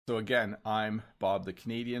So again, I'm Bob the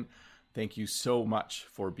Canadian. Thank you so much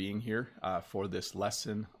for being here for this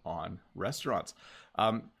lesson on restaurants.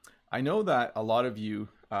 I know that a lot of you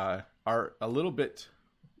are a little bit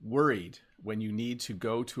worried when you need to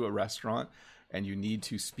go to a restaurant and you need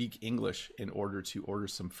to speak English in order to order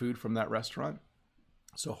some food from that restaurant.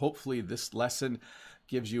 So hopefully this lesson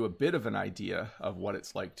gives you a bit of an idea of what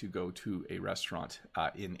it's like to go to a restaurant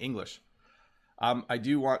in English. I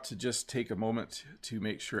do want to just take a moment to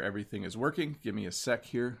make sure everything is working. Give me a sec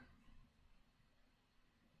here.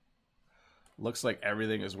 Looks like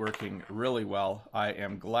everything is working really well. I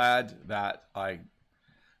am glad that I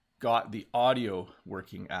got the audio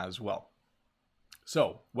working as well.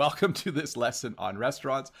 So, welcome to this lesson on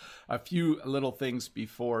restaurants. A few little things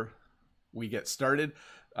before we get started.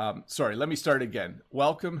 Let me start again.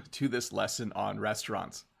 Welcome to this lesson on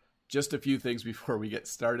restaurants. Just a few things before we get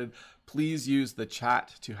started. Please use the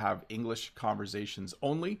chat to have English conversations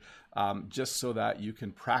only, just so that you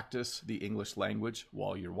can practice the English language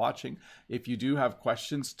while you're watching. If you do have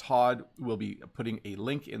questions, Todd will be putting a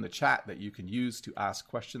link in the chat that you can use to ask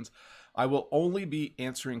questions. I will only be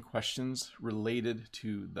answering questions related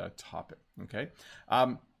to the topic, okay?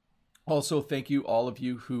 Also, thank you all of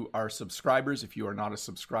you who are subscribers. If you are not a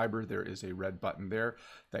subscriber, there is a red button there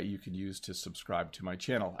that you can use to subscribe to my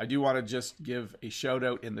channel. I do want to just give a shout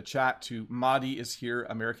out in the chat to Madi is here,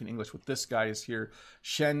 American English with This Guy is here,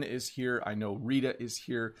 Shen is here, I know Rita is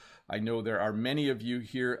here, I know there are many of you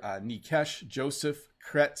here, Nikesh, Joseph,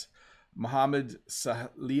 Kret, Mohammed,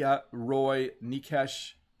 Sahlia, Roy,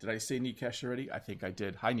 Nikesh. Did I say Nikesh already? I think I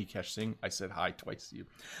did. Hi, Nikesh Singh. I said hi twice to you.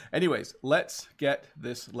 Anyways, let's get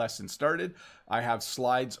this lesson started. I have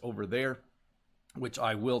slides over there, which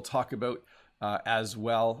I will talk about as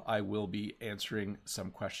well. I will be answering some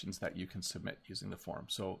questions that you can submit using the form.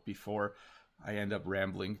 So before I end up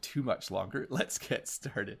rambling too much longer, let's get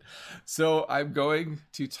started. So I'm going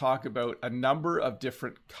to talk about a number of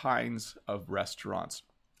different kinds of restaurants.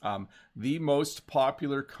 The most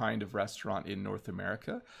popular kind of restaurant in North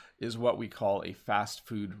America is what we call a fast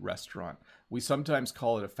food restaurant. We sometimes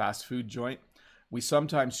call it a fast food joint. We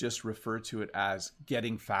sometimes just refer to it as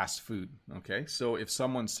getting fast food. Okay, so if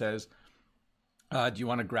someone says, do you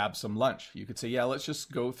want to grab some lunch? You could say, yeah, let's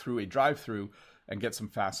just go through a drive-through and get some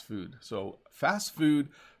fast food. So fast food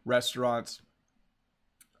restaurants,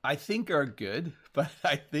 I think, are good, but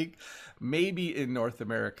I think maybe in North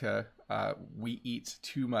America, we eat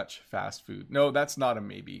too much fast food. No, that's not a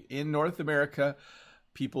maybe. In North America,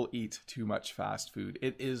 people eat too much fast food.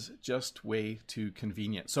 It is just way too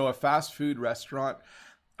convenient. So a fast food restaurant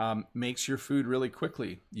makes your food really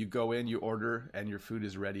quickly. You go in, you order, and your food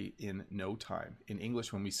is ready in no time. In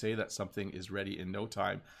English, when we say that something is ready in no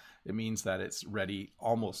time, it means that it's ready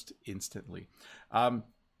almost instantly. I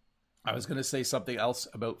was going to say something else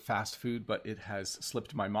about fast food, but it has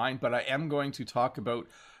slipped my mind. But I am going to talk about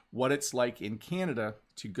what it's like in Canada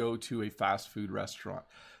to go to a fast food restaurant.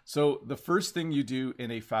 So the first thing you do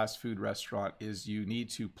in a fast food restaurant is you need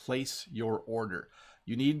to place your order.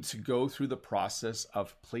 You need to go through the process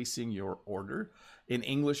of placing your order. In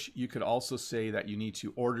English, you could also say that you need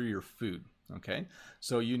to order your food. Okay,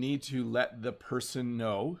 so you need to let the person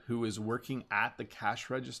know who is working at the cash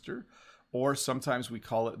register, or sometimes we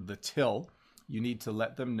call it the till. You need to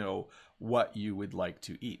let them know what you would like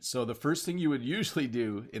to eat. So the first thing you would usually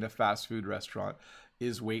do in a fast food restaurant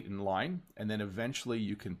is wait in line, and then eventually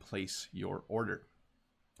you can place your order.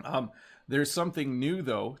 There's something new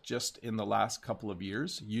though, just in the last couple of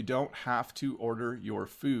years. You don't have to order your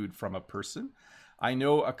food from a person. I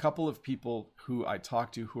know a couple of people who I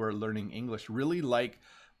talk to who are learning English really like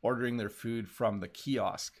ordering their food from the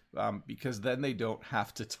kiosk because then they don't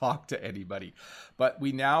have to talk to anybody. But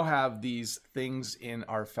we now have these things in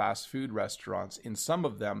our fast food restaurants, in some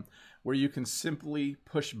of them, where you can simply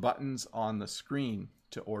push buttons on the screen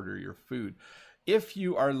to order your food. If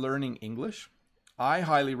you are learning English, I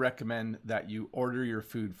highly recommend that you order your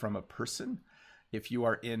food from a person if you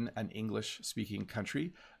are in an English-speaking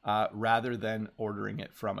country, rather than ordering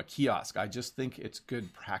it from a kiosk. I just think it's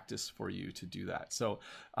good practice for you to do that. So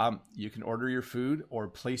you can order your food or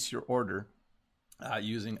place your order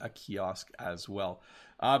using a kiosk as well.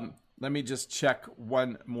 Let me just check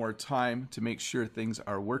one more time to make sure things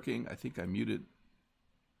are working. I think I muted.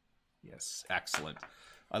 Yes, excellent.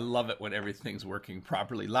 I love it when everything's working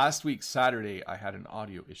properly. Last week, Saturday, I had an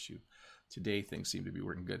audio issue. Today, things seem to be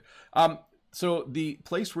working good. So the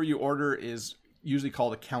place where you order is usually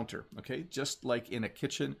called a counter, okay? Just like in a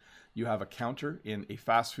kitchen, you have a counter. In a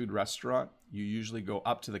fast food restaurant, you usually go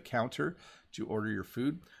up to the counter to order your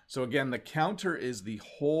food. So again, the counter is the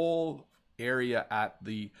whole area at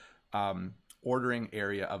the ordering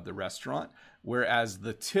area of the restaurant, whereas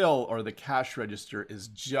the till or the cash register is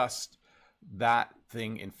just that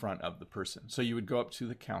thing in front of the person. So you would go up to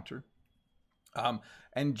the counter.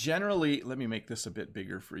 And generally, let me make this a bit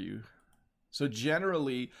bigger for you. So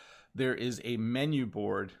generally, there is a menu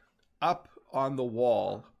board up on the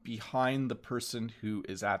wall behind the person who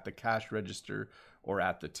is at the cash register or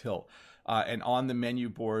at the till. And on the menu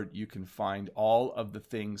board, you can find all of the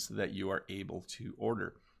things that you are able to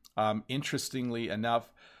order. Interestingly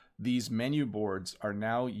enough, these menu boards are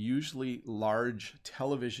now usually large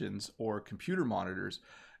televisions or computer monitors,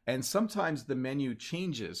 and sometimes the menu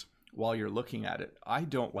changes while you're looking at it. I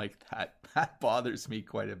don't like that. That bothers me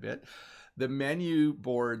quite a bit. The menu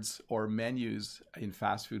boards or menus in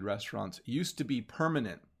fast food restaurants used to be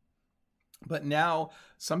permanent. But now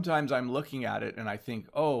sometimes I'm looking at it and I think,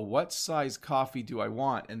 oh, what size coffee do I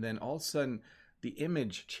want? And then all of a sudden the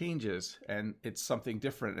image changes and it's something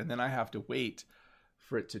different. And then I have to wait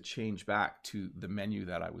for it to change back to the menu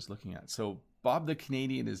that I was looking at. So Bob the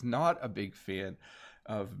Canadian is not a big fan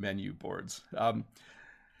of menu boards.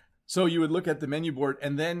 So you would look at the menu board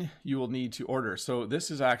and then you will need to order. So this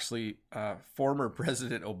is actually former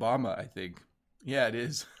President Obama, I think. Yeah, it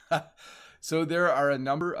is. So there are a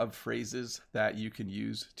number of phrases that you can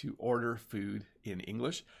use to order food in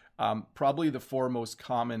English. Probably the four most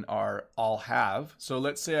common are "I'll have." So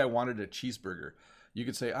let's say I wanted a cheeseburger. You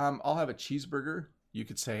could say, "I'll have a cheeseburger." You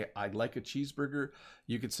could say, "I'd like a cheeseburger."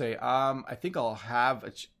 You could say, "I think I'll have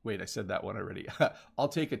a..." Wait, I said that one already. "I'll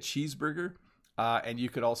take a cheeseburger." And you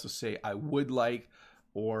could also say, "I would like,"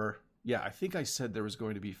 or yeah, I think I said there was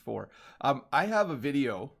going to be four. I have a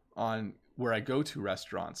video on where I go to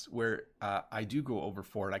restaurants where I do go over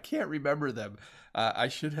four, and I can't remember them. I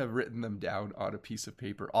should have written them down on a piece of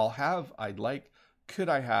paper. I'll have, I'd like, could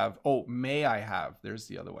I have, oh, may I have, there's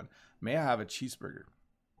the other one. May I have a cheeseburger?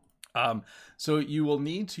 So you will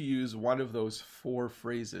need to use one of those four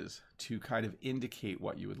phrases to kind of indicate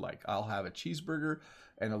what you would like. I'll have a cheeseburger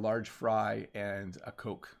and a large fry and a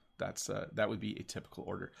Coke. That would be a typical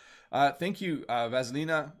order. Thank you,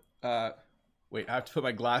 Vasilina. Wait, I have to put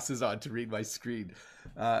my glasses on to read my screen.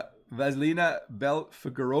 Vasilina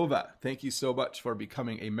Belfigurova, thank you so much for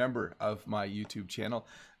becoming a member of my YouTube channel.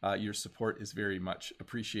 Your support is very much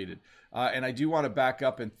appreciated. And I do want to back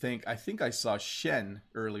up and thank, I think I saw Shen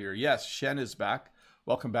earlier. Yes, Shen is back.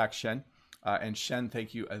 Welcome back, Shen. And Shen,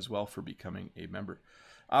 thank you as well for becoming a member.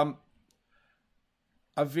 A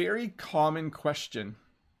very common question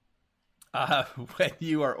when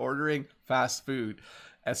you are ordering fast food,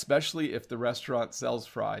 especially if the restaurant sells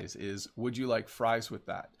fries, is, would you like fries with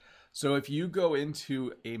that? So if you go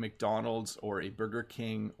into a McDonald's or a Burger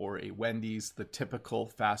King or a Wendy's, the typical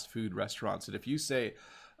fast food restaurants, and if you say,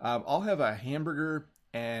 I'll have a hamburger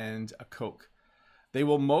and a Coke, they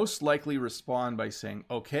will most likely respond by saying,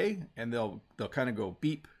 okay, and they'll kind of go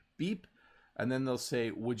beep, beep, and then they'll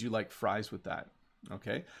say, would you like fries with that?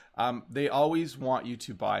 Okay. They always want you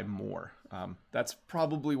to buy more. That's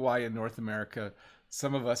probably why in North America,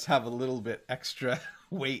 some of us have a little bit extra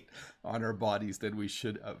weight on our bodies than we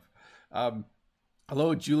should have.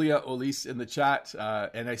 Hello, Julia Olise in the chat.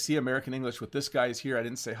 And I see American English with this guy is here. I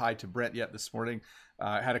didn't say hi to Brent yet this morning.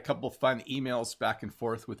 I had a couple fun emails back and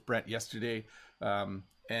forth with Brent yesterday.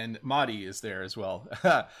 And Madi is there as well.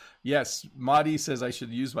 Yes, Madi says I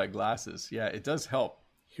should use my glasses. Yeah, it does help.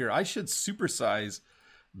 Here, I should supersize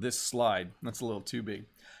this slide. That's a little too big.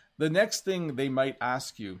 The next thing they might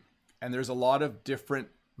ask you, and there's a lot of different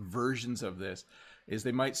versions of this, is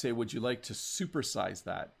they might say, would you like to supersize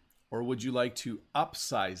that? Or would you like to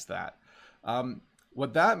upsize that?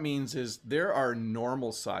 What that means is there are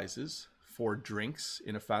normal sizes for drinks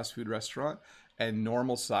in a fast food restaurant and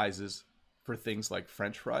normal sizes for things like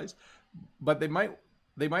French fries. But they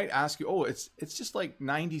might ask you, oh, it's just like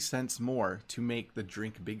 90 cents more to make the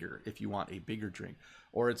drink bigger if you want a bigger drink.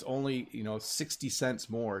 Or it's only, 60 cents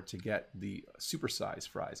more to get the supersized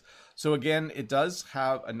fries. So again, it does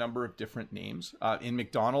have a number of different names. In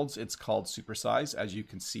McDonald's, it's called supersize, as you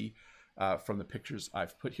can see from the pictures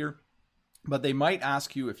I've put here. But they might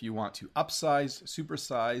ask you if you want to upsize,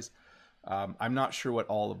 supersize. I'm not sure what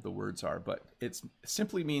all of the words are, but it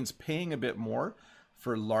simply means paying a bit more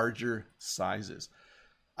for larger sizes.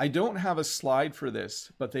 I don't have a slide for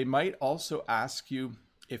this, but they might also ask you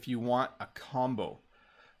if you want a combo.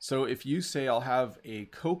 So if you say, I'll have a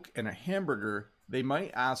Coke and a hamburger, they might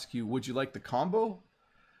ask you, would you like the combo?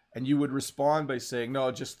 And you would respond by saying, no,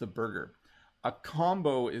 just the burger. A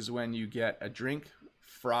combo is when you get a drink,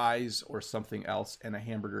 fries, or something else, and a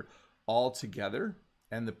hamburger all together.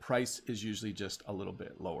 And the price is usually just a little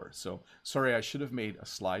bit lower. So sorry, I should have made a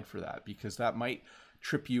slide for that because that might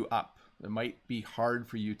trip you up It might be hard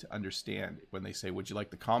for you to understand when they say, would you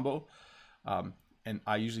like the combo? And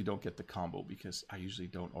I usually don't get the combo because I usually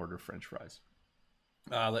don't order French fries.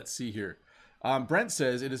 Let's see here. Brent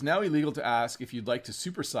says, it is now illegal to ask if you'd like to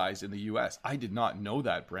supersize in the US. I did not know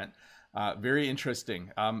that, Brent. Very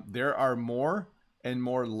interesting. There are more and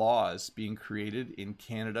more laws being created in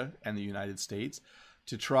Canada and the United States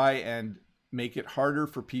to try and make it harder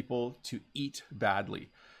for people to eat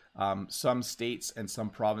badly. Some states and some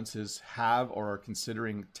provinces have or are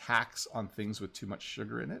considering tax on things with too much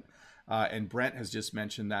sugar in it. And Brent has just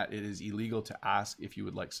mentioned that it is illegal to ask if you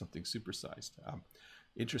would like something supersized.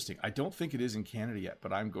 Interesting. I don't think it is in Canada yet,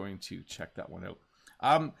 but I'm going to check that one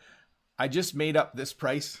out. I just made up this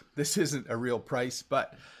price. This isn't a real price,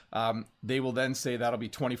 but they will then say that'll be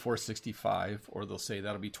 $24.65, or they'll say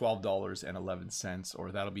that'll be $12.11,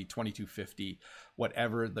 or that'll be $22.50,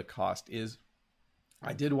 whatever the cost is.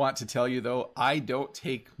 I did want to tell you, though, I don't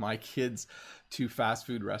take my kids to fast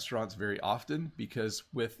food restaurants very often because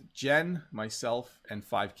with Jen, myself, and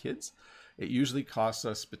 5 kids, it usually costs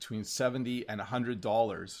us between $70 and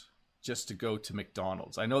 $100 just to go to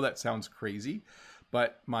McDonald's. I know that sounds crazy,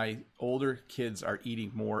 but my older kids are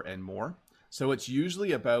eating more and more. So it's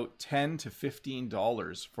usually about $10 to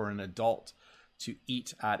 $15 for an adult to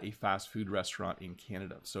eat at a fast food restaurant in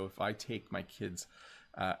Canada. So if I take my kids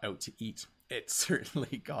out to eat, it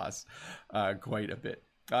certainly costs quite a bit.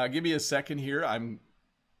 Give me a second here. I'm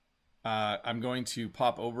going to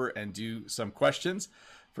pop over and do some questions.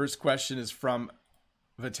 First question is from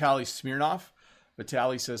Vitaly Smirnov.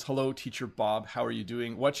 Vitaly says, hello, Teacher Bob. How are you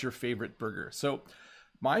doing? What's your favorite burger? So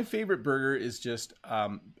my favorite burger is just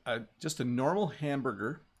a normal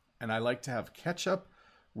hamburger, and I like to have ketchup,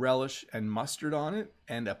 relish, and mustard on it,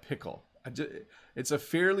 and a pickle. It's a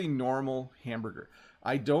fairly normal hamburger.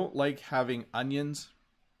 I don't like having onions.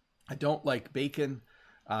 I don't like bacon.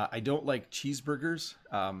 I don't like cheeseburgers.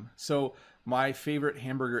 So my favorite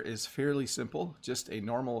hamburger is fairly simple, just a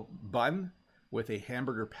normal bun with a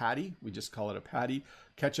hamburger patty. We just call it a patty,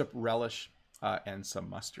 ketchup, relish, and some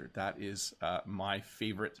mustard. That is my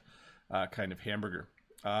favorite kind of hamburger.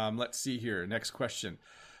 Let's see here. Next question.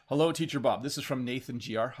 Hello, Teacher Bob. This is from Nathan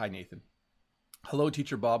GR. Hi, Nathan. Hello,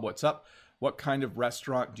 Teacher Bob. What's up? What kind of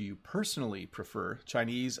restaurant do you personally prefer?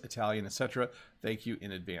 Chinese, Italian, etc. Thank you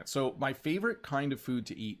in advance. So my favorite kind of food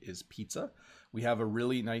to eat is pizza. We have a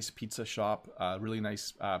really nice pizza shop, really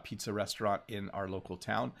nice pizza restaurant in our local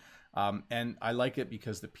town. And I like it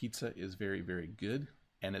because the pizza is very, very good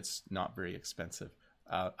and it's not very expensive.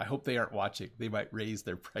 I hope they aren't watching. They might raise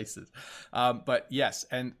their prices. But yes,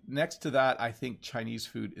 and next to that, I think Chinese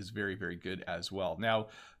food is very, very good as well. Now,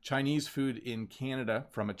 Chinese food in Canada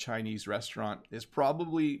from a Chinese restaurant is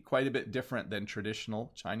probably quite a bit different than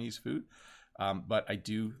traditional Chinese food. But I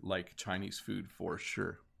do like Chinese food for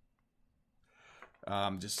sure.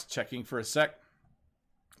 Just checking for a sec.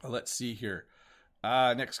 Let's see here.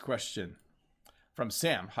 Next question from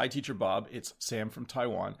Sam. Hi, Teacher Bob. It's Sam from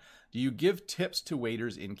Taiwan. Do you give tips to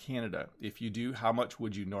waiters in Canada? If you do, how much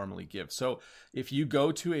would you normally give? So if you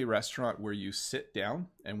go to a restaurant where you sit down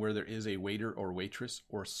and where there is a waiter or waitress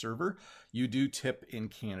or server, you do tip in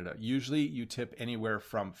Canada. Usually you tip anywhere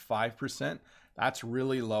from 5%. That's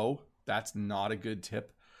really low. That's not a good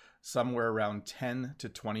tip. Somewhere around 10 to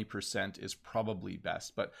 20% is probably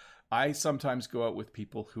best. But I sometimes go out with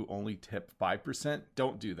people who only tip 5%.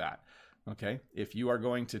 Don't do that. Okay. If you are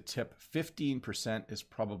going to tip 15% is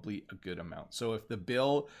probably a good amount. So if the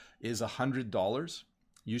bill is $100,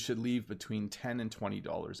 you should leave between $10 and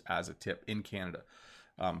 $20 as a tip in Canada,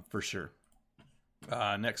 for sure.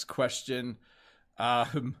 Next question.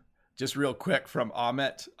 Just real quick from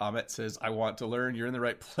Ahmet. Ahmet says, I want to learn. You're in the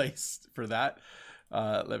right place for that.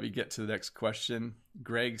 Let me get to the next question.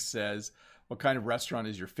 Greg says, what kind of restaurant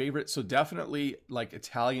is your favorite? So definitely like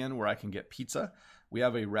Italian where I can get pizza. We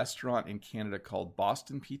have a restaurant in Canada called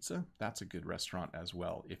Boston Pizza. That's a good restaurant as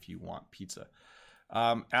well if you want pizza.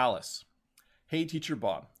 Alice, hey, Teacher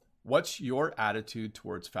Bob, what's your attitude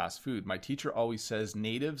towards fast food? My teacher always says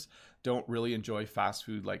natives don't really enjoy fast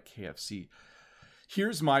food like KFC.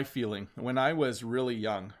 Here's my feeling. When I was really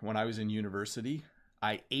young, when I was in university,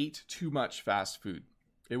 I ate too much fast food.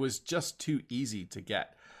 It was just too easy to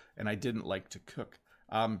get, and I didn't like to cook.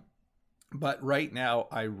 But right now,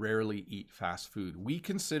 I rarely eat fast food. We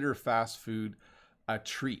consider fast food a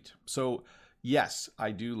treat. So yes,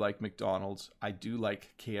 I do like McDonald's. I do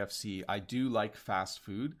like KFC. I do like fast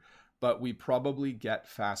food, but we probably get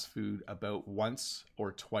fast food about once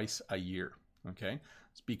or twice a year. Okay.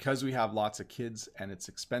 It's because we have lots of kids and it's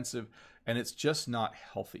expensive and it's just not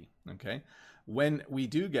healthy. Okay. When we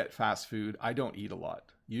do get fast food, I don't eat a lot.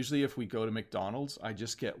 Usually if we go to McDonald's, I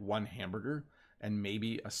just get one hamburger and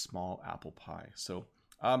maybe a small apple pie. So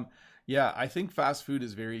yeah, I think fast food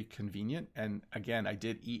is very convenient. And again, I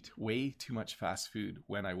did eat way too much fast food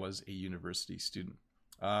when I was a university student.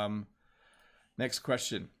 Next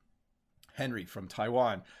question. Henry from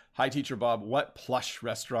Taiwan. Hi, Teacher Bob. What plush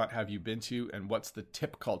restaurant have you been to, and what's the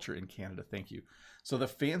tip culture in Canada? Thank you. So the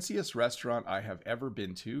fanciest restaurant I have ever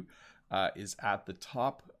been to is at the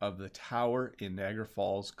top of the tower in Niagara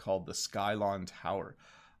Falls called the Skylon Tower.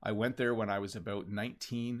 I went there when I was about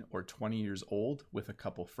 19 or 20 years old with a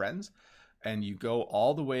couple friends, and you go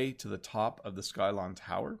all the way to the top of the Skylon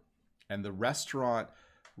Tower, and the restaurant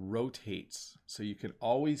rotates, so you can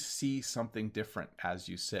always see something different as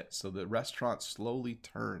you sit. So the restaurant slowly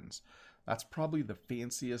turns. That's probably the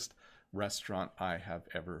fanciest restaurant I have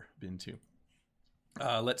ever been to.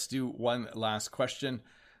 Let's do one last question.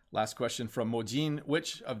 Last question from Mojin.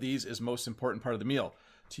 Which of these is most important part of the meal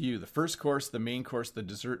to you? The first course, the main course, the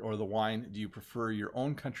dessert, or the wine? Do you prefer your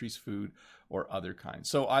own country's food or other kinds?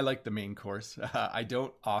 So I like the main course. I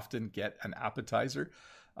don't often get an appetizer.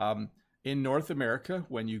 In North America,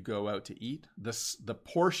 when you go out to eat, the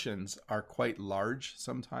portions are quite large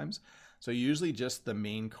sometimes. So usually just the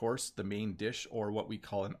main course, the main dish, or what we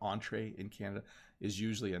call an entree in Canada is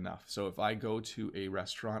usually enough. So if I go to a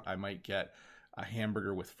restaurant, I might get a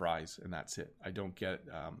hamburger with fries, and that's it. I don't get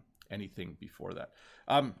anything before that.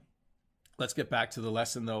 Let's get back to the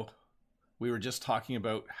lesson, though. We were just talking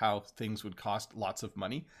about how things would cost lots of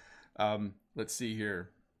money. Let's see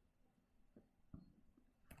here.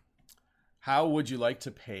 How would you like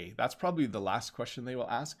to pay? That's probably the last question they will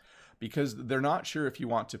ask, because they're not sure if you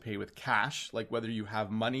want to pay with cash, like whether you have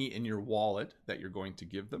money in your wallet that you're going to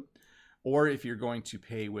give them, or if you're going to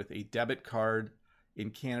pay with a debit card. In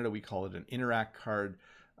Canada, we call it an Interac card,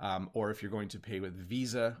 or if you're going to pay with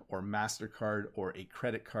Visa or MasterCard or a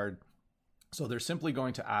credit card. So they're simply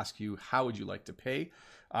going to ask you, how would you like to pay?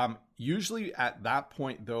 Usually at that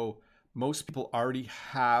point, though, most people already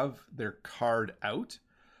have their card out,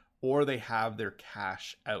 or they have their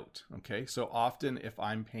cash out. Okay, so often if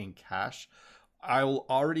I'm paying cash, I will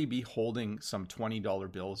already be holding some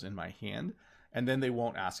 $20 bills in my hand, and then they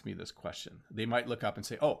won't ask me this question. They might look up and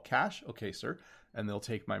say, oh, cash? Okay, sir. And they'll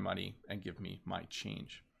take my money and give me my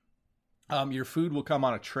change. Your food will come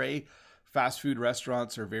on a tray. Fast food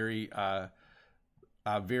restaurants are very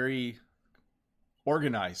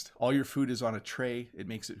organized. All your food is on a tray. It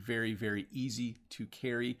makes it very, very easy to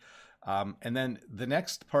carry. And then the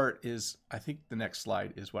next part is, I think the next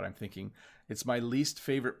slide is what I'm thinking. It's my least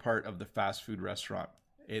favorite part of the fast food restaurant.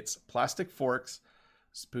 It's plastic forks,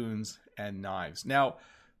 spoons, and knives. Now,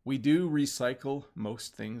 we do recycle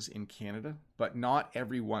most things in Canada, but not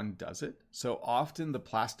everyone does it. So often the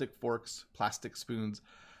plastic forks, plastic spoons,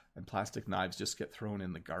 and plastic knives just get thrown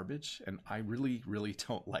in the garbage. And I really, really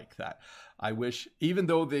don't like that. I wish, even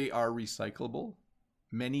though they are recyclable,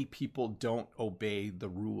 many people don't obey the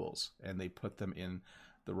rules and they put them in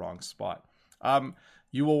the wrong spot.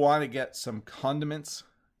 You will want to get some condiments.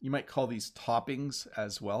 You might call these toppings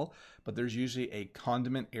as well, but there's usually a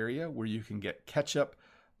condiment area where you can get ketchup,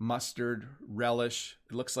 mustard, relish.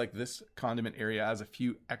 It looks like this condiment area has a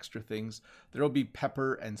few extra things. There will be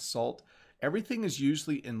pepper and salt. Everything is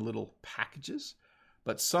usually in little packages,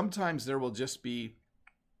 but sometimes there will just be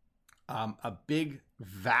a big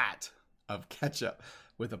vat of ketchup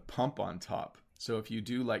with a pump on top. So if you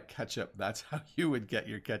do like ketchup, that's how you would get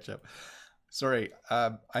your ketchup. Sorry,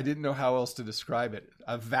 I didn't know how else to describe it.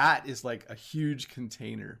 A vat is like a huge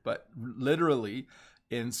container, but literally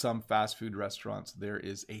in some fast food restaurants, there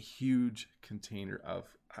is a huge container of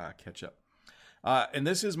ketchup. And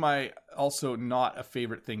this is also not a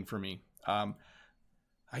favorite thing for me.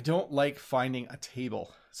 I don't like finding a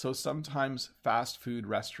table. So sometimes fast food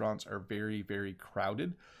restaurants are very, very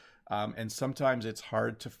crowded. And sometimes it's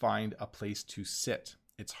hard to find a place to sit.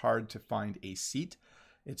 It's hard to find a seat.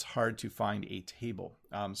 It's hard to find a table.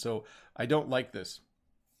 So I don't like this.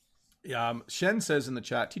 Shen says in the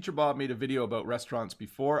chat, Teacher Bob made a video about restaurants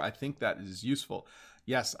before. I think that is useful.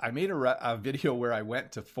 Yes, I made a video where I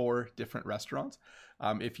went to 4 different restaurants.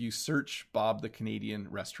 If you search Bob the Canadian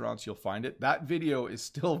Restaurants, you'll find it. That video is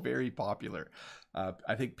still very popular.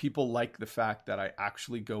 I think people like the fact that I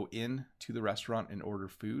actually go in to the restaurant and order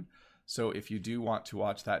food. So if you do want to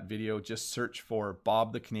watch that video, just search for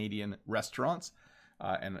Bob the Canadian Restaurants,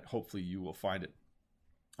 and hopefully you will find it.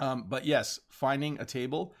 But yes, finding a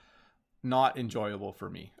table, not enjoyable for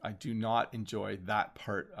me. I do not enjoy that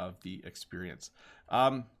part of the experience.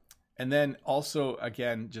 And then also,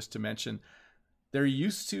 again, just to mention, there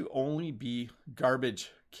used to only be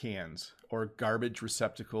garbage cans or garbage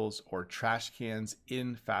receptacles or trash cans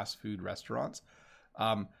in fast food restaurants.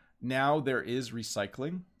 Now there is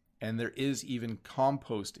recycling and there is even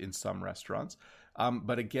compost in some restaurants.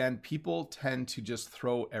 But again, people tend to just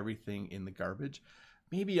throw everything in the garbage.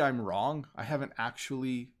 Maybe I'm wrong. I haven't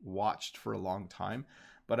actually watched for a long time,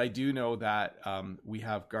 but I do know that we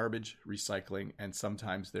have garbage recycling, and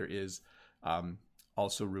sometimes there is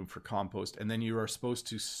also room for compost. And then you are supposed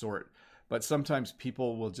to sort, but sometimes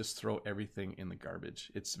people will just throw everything in the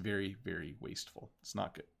garbage. It's very, very wasteful. It's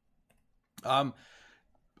not good.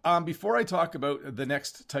 Before I talk about the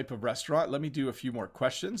next type of restaurant, let me do a few more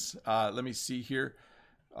questions. Let me see here.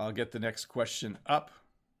 I'll get the next question up.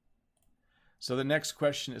 So the next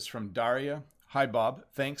question is from Daria. Hi, Bob.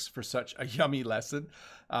 Thanks for such a yummy lesson.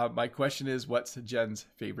 My question is, what's Jen's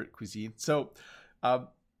favorite cuisine? So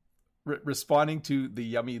responding to the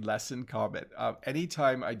yummy lesson comment,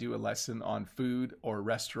 anytime I do a lesson on food or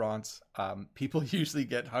restaurants, people usually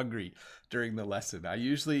get hungry during the lesson. I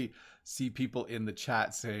usually see people in the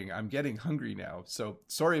chat saying, I'm getting hungry now. So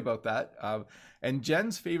sorry about that. And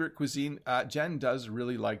Jen's favorite cuisine, Jen does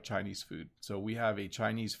really like Chinese food. So we have a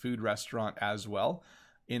Chinese food restaurant as well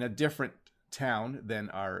in a different town than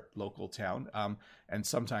our local town. And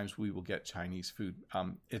sometimes we will get Chinese food.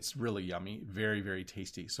 It's really yummy, very, very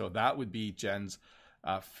tasty. So that would be Jen's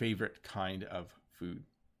favorite kind of food.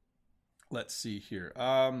 Let's see here.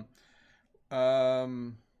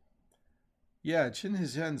 Yeah, Chin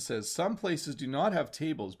Hizhen says, some places do not have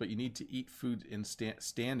tables, but you need to eat food in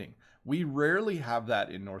standing. We rarely have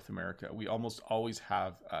that in North America. We almost always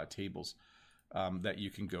have tables that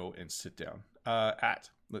you can go and sit down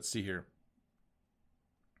at. Let's see here.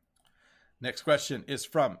 Next question is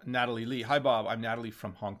from Natalie Lee. Hi, Bob. I'm Natalie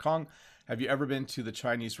from Hong Kong. Have you ever been to the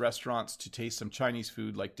Chinese restaurants to taste some Chinese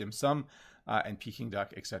food like dim sum and Peking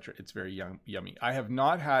duck, etc.? It's very yummy. I have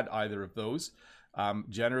not had either of those.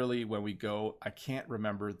 Generally, when we go, I can't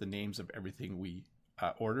remember the names of everything we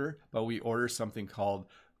order, but we order something called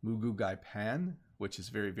Mugu Gai Pan, which is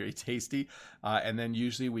very, very tasty. And then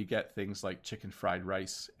usually we get things like chicken fried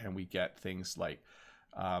rice, and we get things like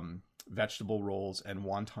vegetable rolls and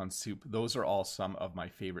wonton soup. Those are all some of my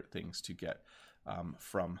favorite things to get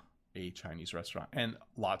from a Chinese restaurant, and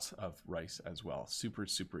lots of rice as well. Super,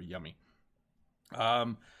 super yummy.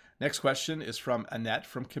 Next question is from Annette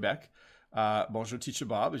from Quebec. Bonjour, Teacher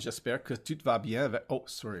Bob. J'espère que tout va bien. Oh,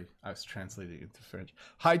 sorry. I was translating into French.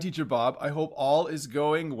 Hi, Teacher Bob. I hope all is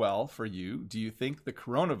going well for you. Do you think the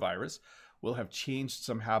coronavirus will have changed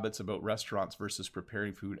some habits about restaurants versus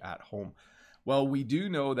preparing food at home? Well, we do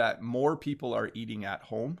know that more people are eating at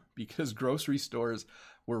home because grocery stores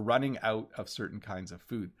were running out of certain kinds of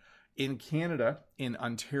food. In Canada, in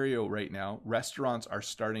Ontario right now, restaurants are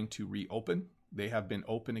starting to reopen. They have been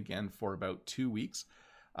open again for about 2 weeks.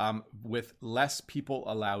 With less people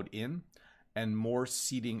allowed in and more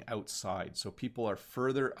seating outside. So people are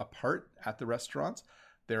further apart at the restaurants.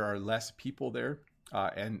 There are less people there,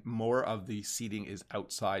 and more of the seating is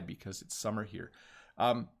outside because it's summer here.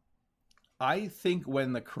 I think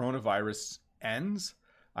when the coronavirus ends,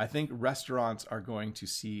 I think restaurants are going to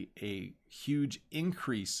see a huge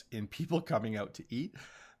increase in people coming out to eat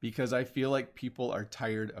because I feel like people are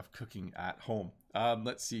tired of cooking at home.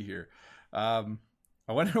 Let's see here.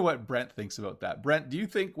 I wonder what Brent thinks about that. Brent, do you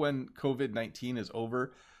think when COVID-19 is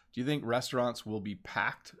over, do you think restaurants will be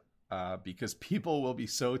packed because people will be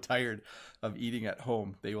so tired of eating at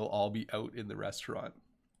home? They will all be out in the restaurant.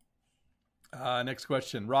 Next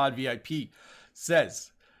question. Rod VIP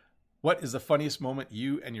says, what is the funniest moment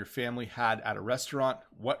you and your family had at a restaurant?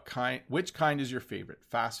 Which kind is your favorite?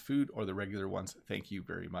 Fast food or the regular ones? Thank you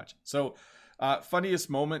very much. So funniest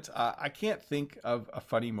moment, I can't think of a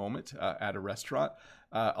funny moment at a restaurant.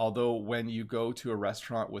 Although when you go to a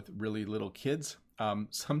restaurant with really little kids,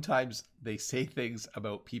 sometimes they say things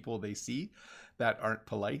about people they see that aren't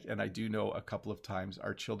polite. And I do know a couple of times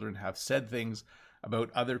our children have said things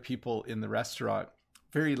about other people in the restaurant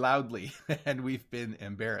very loudly, and we've been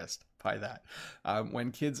embarrassed by that.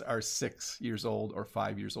 When kids are 6 years old or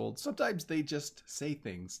 5 years old, sometimes they just say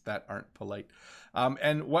things that aren't polite.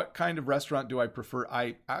 And what kind of restaurant do I prefer?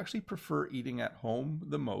 I actually prefer eating at home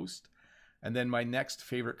the most. And then my next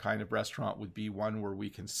favorite kind of restaurant would be one where we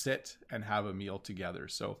can sit and have a meal together.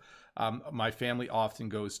 So my family often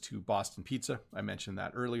goes to Boston Pizza. I mentioned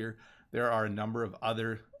that earlier. There are a number of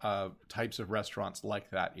other types of restaurants like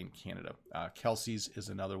that in Canada. Kelsey's is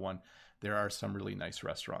another one. There are some really nice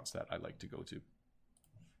restaurants that I like to go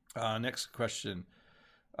to. Next question.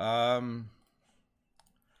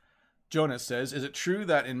 Jonas says, is it true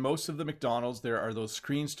that in most of the McDonald's there are those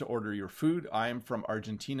screens to order your food? I am from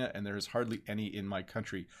Argentina and there is hardly any in my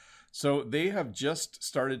country. So they have just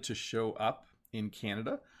started to show up in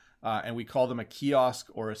Canada, and we call them a kiosk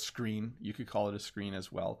or a screen. You could call it a screen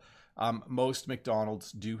as well. Most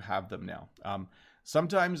McDonald's do have them now.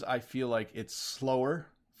 Sometimes I feel like it's slower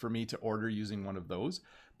for me to order using one of those,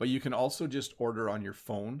 but you can also just order on your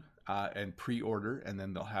phone and pre-order, and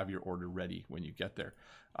then they'll have your order ready when you get there.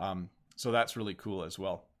 So that's really cool as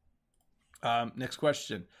well. Next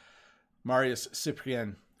question. Marius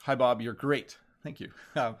Cyprien. Hi, Bob. You're great. Thank you.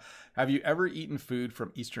 Have you ever eaten food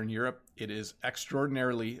from Eastern Europe? It is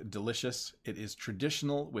extraordinarily delicious. It is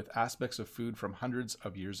traditional with aspects of food from hundreds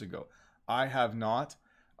of years ago. I have not.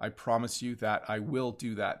 I promise you that I will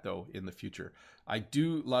do that, though, in the future. I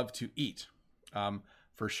do love to eat.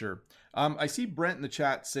 For sure. I see Brent in the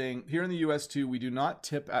chat saying, here in the US too, we do not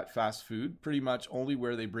tip at fast food, pretty much only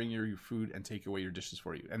where they bring your food and take away your dishes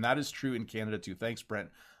for you. And that is true in Canada too. Thanks, Brent,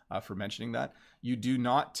 for mentioning that. You do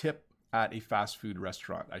not tip at a fast food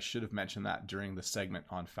restaurant. I should have mentioned that during the segment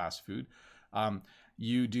on fast food.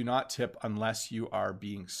 You do not tip unless you are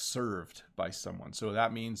being served by someone. So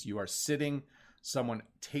that means you are sitting, someone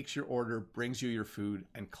takes your order, brings you your food,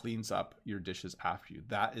 and cleans up your dishes after you.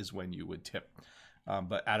 That is when you would tip.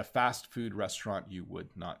 But at a fast food restaurant, you would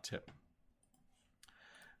not tip.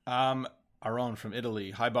 Aaron from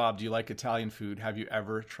Italy. Hi, Bob. Do you like Italian food? Have you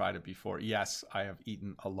ever tried it before? Yes, I have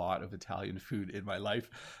eaten a lot of Italian food in my life.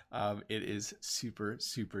 It is super,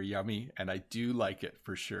 super yummy, and I do like it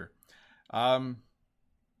for sure.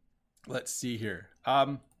 Let's see here.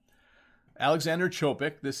 Alexander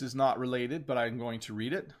Chopik, this is not related, but I'm going to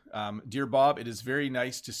read it. Dear Bob, it is very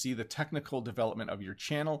nice to see the technical development of your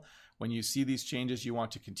channel. When you see these changes, you want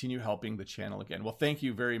to continue helping the channel again. Well, thank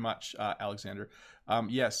you very much, Alexander.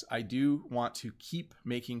 Yes, I do want to keep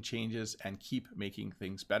making changes and keep making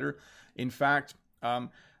things better. In fact, I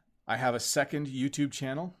have a second YouTube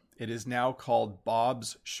channel. It is now called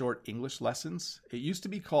Bob's Short English Lessons. It used to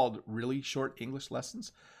be called Really Short English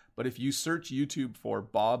Lessons. But if you search YouTube for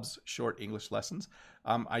Bob's Short English Lessons,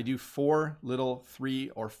 I do 4 little 3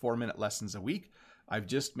 or 4 minute lessons a week. I've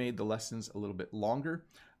just made the lessons a little bit longer.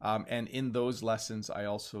 And in those lessons, I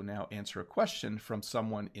also now answer a question from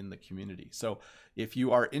someone in the community. So if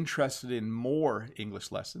you are interested in more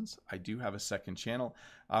English lessons, I do have a second channel.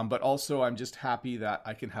 But also, I'm just happy that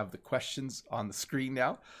I can have the questions on the screen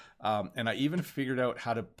now. And I even figured out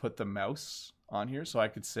how to put the mouse on here. So I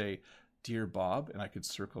could say, Dear Bob, and I could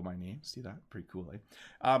circle my name. See that? Pretty cool,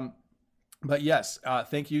 eh? But yes,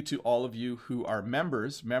 thank you to all of you who are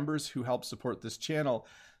members who help support this channel.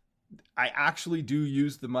 I actually do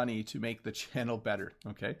use the money to make the channel better,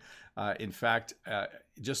 okay? In fact,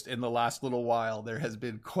 just in the last little while, there has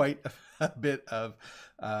been quite a bit of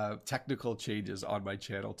technical changes on my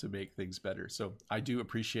channel to make things better. So I do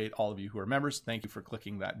appreciate all of you who are members. Thank you for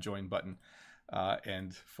clicking that join button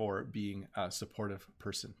and for being a supportive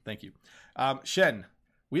person. Thank you. Shen,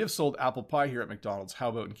 we have sold apple pie here at McDonald's. How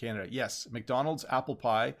about in Canada? Yes, McDonald's apple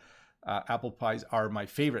pie. Apple pies are my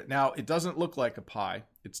favorite. Now, it doesn't look like a pie.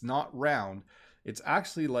 It's not round. It's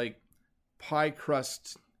actually like pie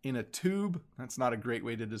crust in a tube. That's not a great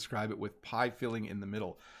way to describe it, with pie filling in the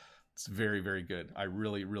middle. It's very, very good. I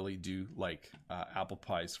really, really do like apple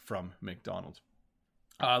pies from McDonald's.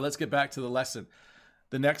 Let's get back to the lesson.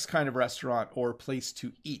 The next kind of restaurant or place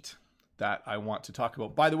to eat that I want to talk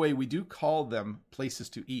about. By the way, we do call them places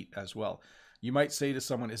to eat as well. You might say to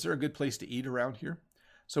someone, is there a good place to eat around here?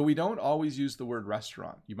 So we don't always use the word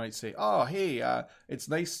restaurant. You might say, oh, hey, it's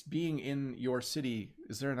nice being in your city.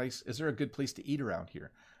 Is there a good place to eat around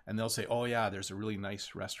here? And they'll say, oh yeah, there's a really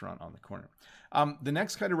nice restaurant on the corner. The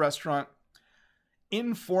next kind of restaurant,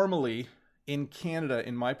 informally in Canada,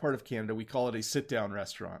 in my part of Canada, we call it a sit-down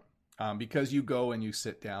restaurant because you go and you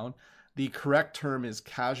sit down. The correct term is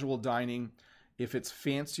casual dining. If it's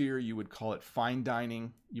fancier, you would call it fine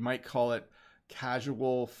dining. You might call it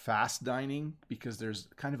casual fast dining because there's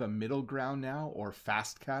kind of a middle ground now, or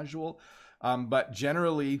fast casual. But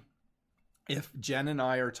generally, if Jen and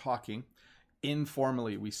I are talking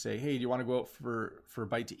informally, we say, hey, do you want to go out for a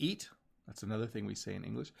bite to eat? That's another thing we say in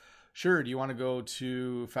English. Sure. Do you want to go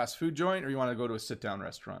to a fast food joint, or you want to go to a sit-down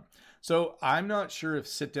restaurant? So I'm not sure if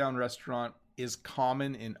sit-down restaurant is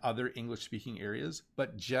common in other English-speaking areas,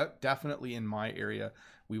 but definitely in my area,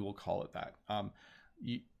 we will call it that.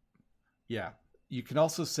 Yeah. You can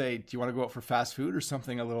also say, do you want to go out for fast food or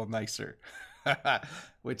something a little nicer?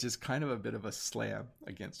 Which is kind of a bit of a slam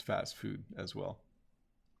against fast food as well.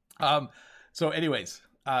 So anyways,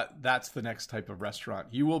 that's the next type of restaurant.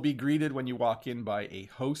 You will be greeted when you walk in by a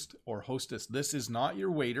host or hostess. This is not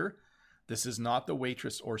your waiter. This is not the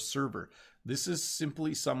waitress or server. This is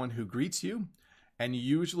simply someone who greets you, and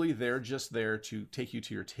usually they're just there to take you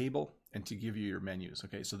to your table and to give you your menus.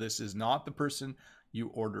 Okay, so this is not the person you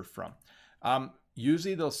order from.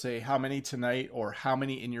 Usually they'll say how many tonight or how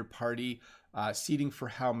many in your party, seating for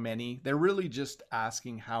how many. They're really just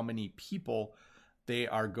asking how many people they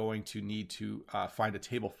are going to need to find a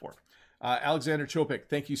table for. Alexander Chopik,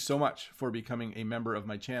 thank you so much for becoming a member of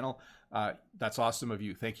my channel. That's awesome of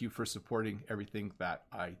you. Thank you for supporting everything that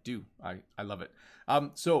I do. I love it.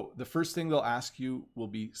 So the first thing they'll ask you will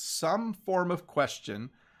be some form of question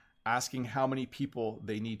asking how many people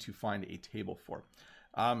they need to find a table for.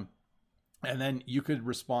 And then you could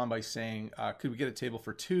respond by saying, could we get a table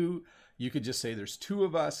for 2? You could just say there's 2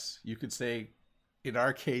 of us. You could say, in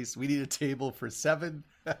our case, we need a table for 7.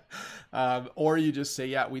 Or you just say,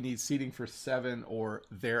 yeah, we need seating for 7, or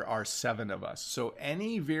there are 7 of us. So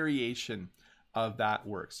any variation of that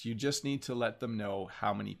works. You just need to let them know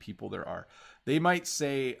how many people there are. They might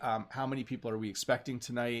say, how many people are we expecting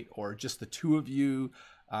tonight, or just the 2 of you,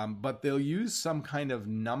 but they'll use some kind of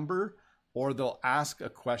number, or they'll ask a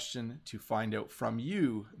question to find out from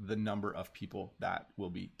you the number of people that will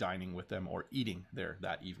be dining with them or eating there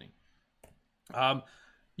that evening.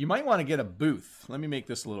 You might want to get a booth. Let me make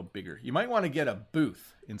this a little bigger. You might want to get a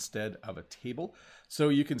booth instead of a table. So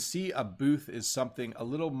you can see a booth is something a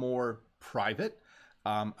little more private.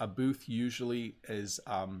 A booth usually is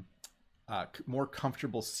more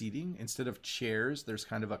comfortable seating. Instead of chairs, there's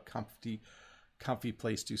kind of a comfy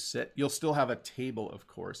place to sit. You'll still have a table, of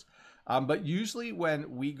course. But usually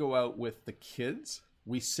when we go out with the kids,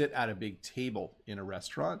 we sit at a big table in a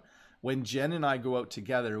restaurant. When Jen and I go out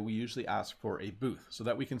together, we usually ask for a booth so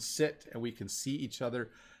that we can sit and we can see each other,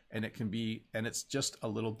 and it's just a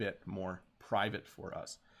little bit more private for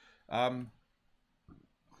us.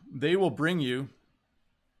 They will bring you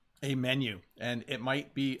a menu, and it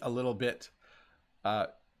might be a little bit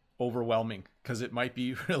overwhelming because it might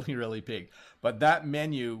be really, really big. But that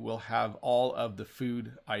menu will have all of the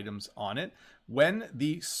food items on it. When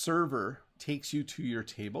the server takes you to your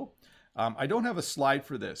table, I don't have a slide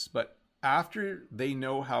for this, but after they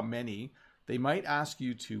know how many, they might ask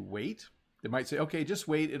you to wait. They might say, okay, just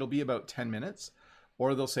wait. It'll be about 10 minutes.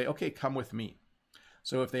 Or they'll say, okay, come with me.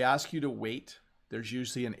 So if they ask you to wait, there's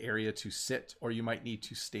usually an area to sit, or you might need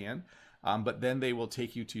to stand. But then they will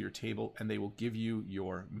take you to your table and they will give you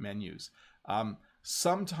your menus.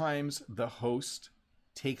 Sometimes the host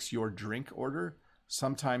takes your drink order.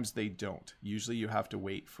 Sometimes they don't. Usually you have to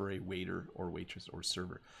wait for a waiter or waitress or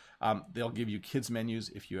server. They'll give you kids menus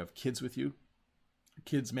if you have kids with you.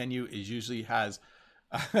 Kids menu usually has,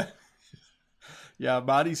 yeah,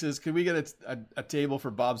 Marty says, can we get a table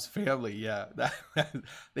for Bob's family? Yeah,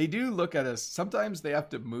 they do look at us. Sometimes they have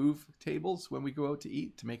to move tables when we go out to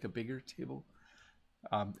eat to make a bigger table.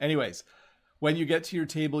 Anyways, when you get to your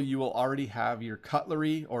table, you will already have your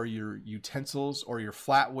cutlery or your utensils or your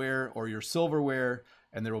flatware or your silverware,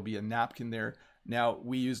 and there will be a napkin there. Now,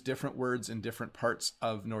 we use different words in different parts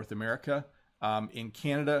of North America. In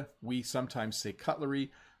Canada, we sometimes say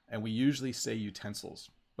cutlery, and we usually say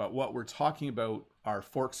utensils. But what we're talking about are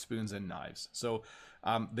forks, spoons, and knives. So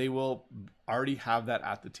they will already have that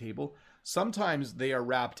at the table. Sometimes they are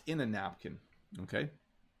wrapped in a napkin, okay?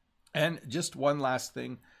 And just one last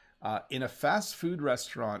thing. In a fast food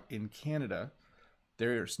restaurant in Canada,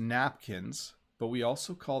 there's napkins, but we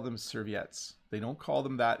also call them serviettes. They don't call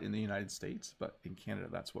them that in the United States, but in Canada,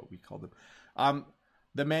 that's what we call them.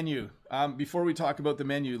 The menu. Before we talk about the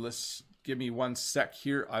menu, let's give me one sec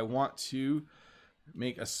here. I want to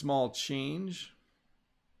make a small change.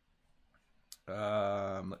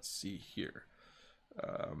 Let's see here.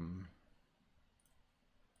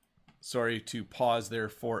 Sorry to pause there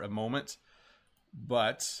for a moment,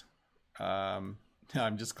 but I'm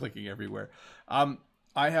just clicking everywhere.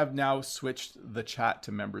 I have now switched the chat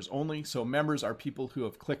to members only. So members are people who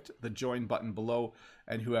have clicked the join button below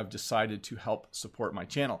and who have decided to help support my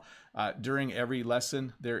channel. During every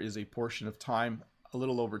lesson, there is a portion of time, a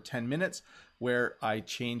little over 10 minutes, where I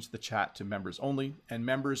change the chat to members only, and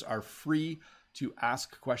members are free to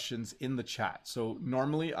ask questions in the chat. So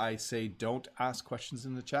normally I say don't ask questions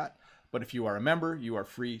in the chat, but if you are a member, you are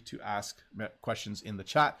free to ask questions in the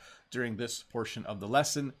chat during this portion of the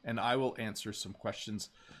lesson, and I will answer some questions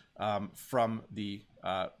from the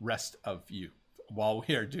rest of you while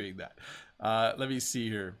we are doing that. Let me see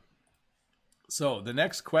here. So the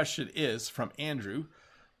next question is from Andrew.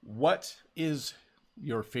 What is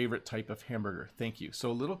your favorite type of hamburger? Thank you. So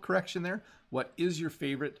a little correction there. What is your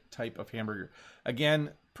favorite type of hamburger?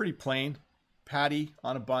 Again, pretty plain. Patty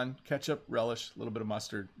on a bun, ketchup, relish, a little bit of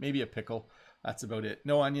mustard, maybe a pickle. That's about it.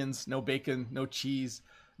 No onions, no bacon, no cheese,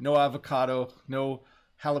 no avocado, no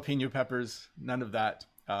jalapeno peppers, none of that.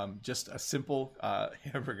 Just a simple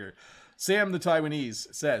hamburger. Sam the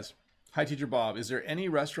Taiwanese says, "Hi, Teacher Bob. Is there any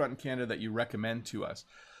restaurant in Canada that you recommend to us?"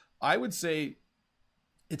 I would say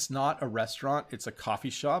it's not a restaurant, it's a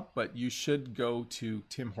coffee shop, but you should go to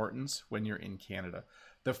Tim Hortons when you're in Canada.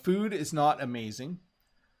 The food is not amazing,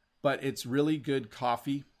 but it's really good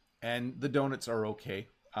coffee, and the donuts are okay.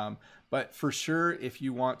 But for sure, if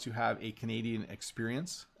you want to have a Canadian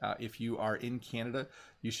experience, if you are in Canada,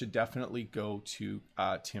 you should definitely go to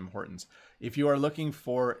Tim Hortons. If you are looking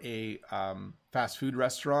for a fast food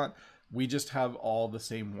restaurant, we just have all the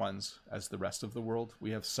same ones as the rest of the world.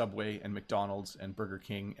 We have Subway and McDonald's and Burger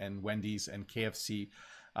King and Wendy's and KFC.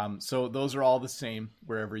 So those are all the same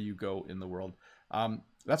wherever you go in the world.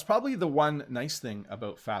 That's probably the one nice thing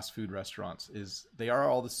about fast food restaurants is they are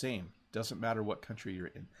all the same. Doesn't matter what country you're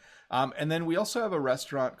in. And then we also have a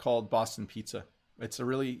restaurant called Boston Pizza. It's a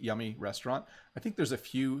really yummy restaurant. I think there's a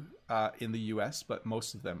few in the US, but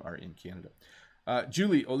most of them are in Canada.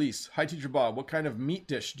 Julie Olise, "Hi Teacher Bob, what kind of meat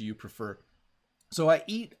dish do you prefer?" So I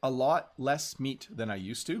eat a lot less meat than I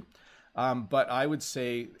used to. But I would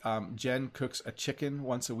say Jen cooks a chicken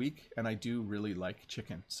once a week, and I do really like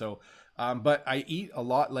chicken. So, but I eat a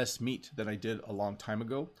lot less meat than I did a long time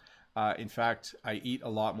ago. In fact, I eat a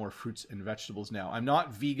lot more fruits and vegetables now. I'm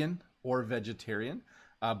not vegan or vegetarian,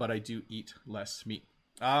 but I do eat less meat.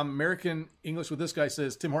 American English with this guy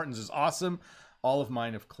says, "Tim Hortons is awesome. All of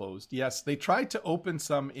mine have closed." Yes, they tried to open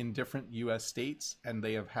some in different US states, and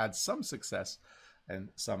they have had some success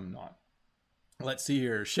and some not. Let's see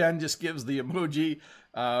here. Shen just gives the emoji.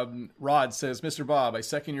 Rod says, "Mr. Bob, I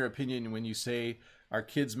second your opinion when you say our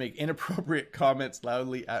kids make inappropriate comments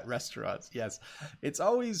loudly at restaurants." Yes, it's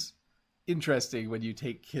always interesting when you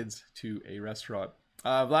take kids to a restaurant.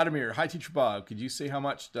 Vladimir, "Hi Teacher Bob, could you say how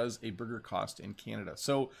much does a burger cost in Canada?"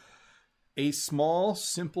 So a small,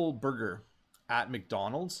 simple burger at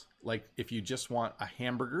McDonald's, like if you just want a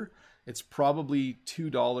hamburger, it's probably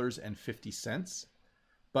 $2.50.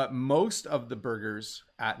 But most of the burgers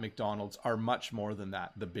at McDonald's are much more than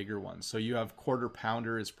that, the bigger ones. So you have Quarter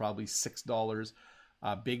Pounder is probably $6.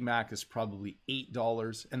 Big Mac is probably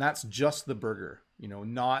 $8. And that's just the burger,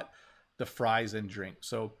 not the fries and drink.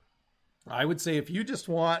 So I would say if you just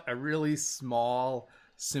want a really small,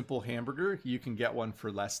 simple hamburger, you can get one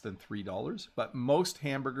for less than $3. But most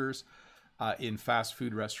hamburgers in fast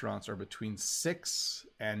food restaurants are between $6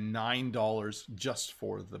 and $9 just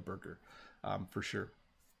for the burger, for sure.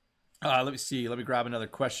 Let me see. Let me grab another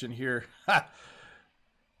question here.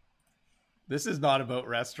 This is not about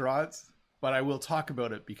restaurants, but I will talk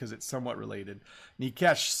about it because it's somewhat related.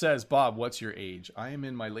 Nikesh says, "Bob, what's your age?" I am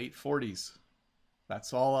in my late 40s.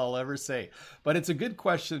 That's all I'll ever say. But it's a good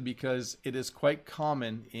question because it is quite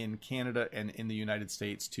common in Canada and in the United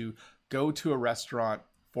States to go to a restaurant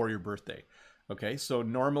for your birthday. Okay, so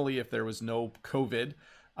normally if there was no COVID,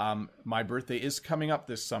 my birthday is coming up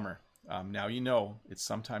this summer. Now it's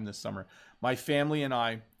sometime this summer. My family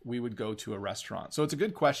and we would go to a restaurant. So it's a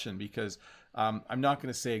good question because I'm not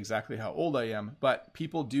going to say exactly how old I am, but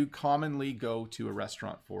people do commonly go to a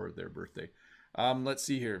restaurant for their birthday. Let's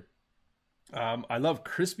see here. I love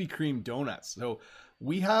Krispy Kreme donuts. So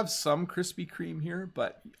we have some Krispy Kreme here,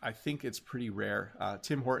 but I think it's pretty rare.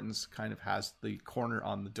 Tim Hortons kind of has the corner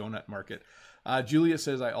on the donut market. Julia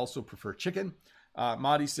says, "I also prefer chicken."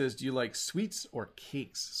 Madi says, "Do you like sweets or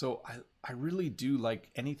cakes?" So I really do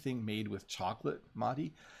like anything made with chocolate,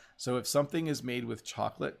 Madi. So if something is made with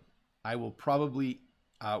chocolate, I will probably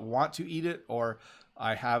want to eat it, or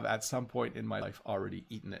I have at some point in my life already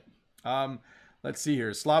eaten it. Let's see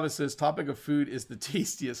here. Slava says, "Topic of food is the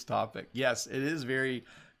tastiest topic." Yes, it is very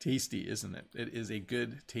tasty, isn't it? It is a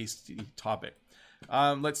good, tasty topic.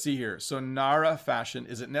 Let's see here. So Nara Fashion,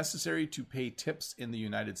 "Is it necessary to pay tips in the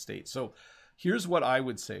United States?" So here's what I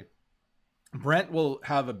would say. Brent will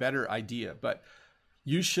have a better idea, but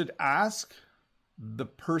you should ask the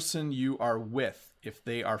person you are with if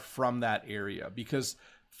they are from that area, because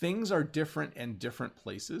things are different in different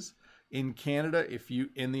places. In Canada,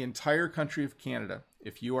 in the entire country of Canada,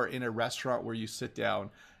 if you are in a restaurant where you sit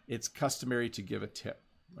down, it's customary to give a tip.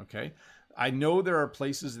 Okay. I know there are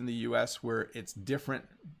places in the US where it's different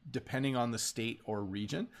depending on the state or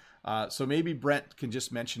region. So maybe Brent can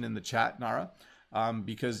just mention in the chat, Nara,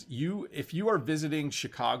 because if you are visiting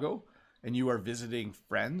Chicago and you are visiting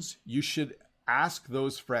friends, you should ask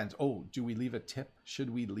those friends, "Oh, do we leave a tip? Should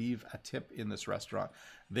we leave a tip in this restaurant?"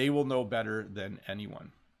 They will know better than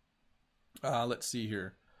anyone. Let's see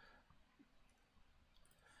here.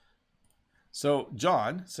 So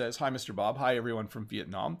John says, "Hi, Mr. Bob. Hi, everyone from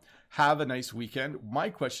Vietnam. Have a nice weekend. My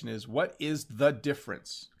question is, what is the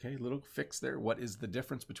difference? Okay, little fix there. What is the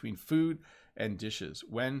difference between food and dishes?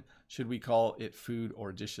 When should we call it food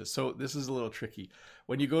or dishes? So this is a little tricky.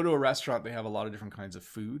 When you go to a restaurant, they have a lot of different kinds of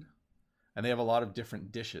food, and they have a lot of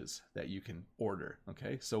different dishes that you can order.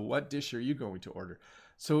 Okay, so what dish are you going to order?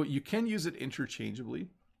 So you can use it interchangeably.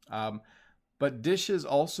 But dishes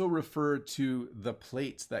also refer to the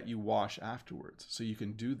plates that you wash afterwards. So you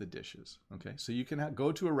can do the dishes. Okay. So you can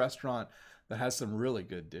go to a restaurant that has some really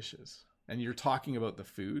good dishes and you're talking about the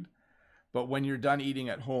food. But when you're done eating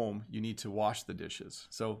at home, you need to wash the dishes.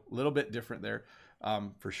 So a little bit different there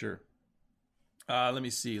for sure. Let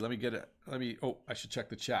me see. Let me get it. Oh, I should check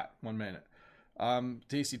the chat. 1 minute.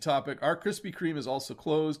 Tasty topic. Our Krispy Kreme is also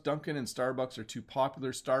closed. Dunkin' and Starbucks are too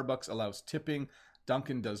popular. Starbucks allows tipping.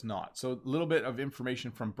 Dunkin' does not. So a little bit of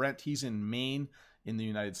information from Brent. He's in Maine in the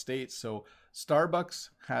United States. So Starbucks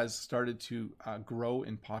has started to grow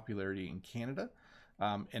in popularity in Canada,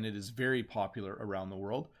 and it is very popular around the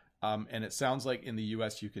world. And it sounds like in the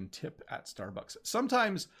US you can tip at Starbucks.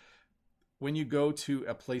 Sometimes when you go to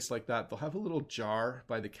a place like that, they'll have a little jar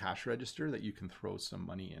by the cash register that you can throw some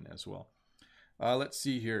money in as well. Let's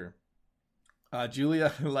see here.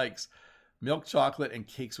 Julia likes milk chocolate and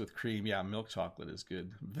cakes with cream. Yeah, milk chocolate is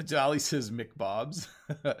good. Vitaly says McBob's.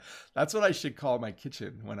 That's what I should call my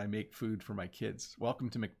kitchen when I make food for my kids. Welcome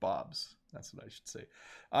to McBob's. That's what I should say.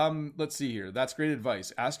 Let's see here. That's great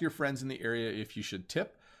advice. Ask your friends in the area if you should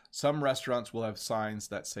tip. Some restaurants will have signs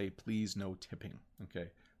that say, please no tipping. Okay.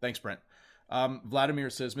 Thanks, Brent. Vladimir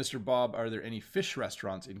says, Mr. Bob, are there any fish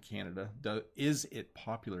restaurants in Canada? Is it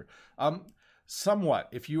popular? Somewhat.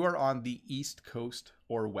 If you are on the East Coast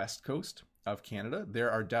or West Coast of Canada, there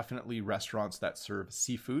are definitely restaurants that serve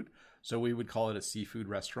seafood. So we would call it a seafood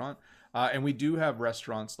restaurant. And we do have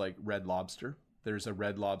restaurants like Red Lobster. There's a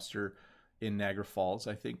Red Lobster in Niagara Falls,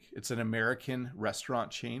 I think. It's an American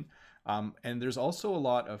restaurant chain. And there's also a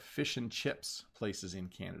lot of fish and chips places in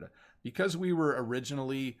Canada. Because we were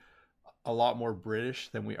originally a lot more British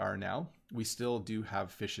than we are now, we still do have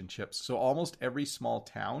fish and chips. So almost every small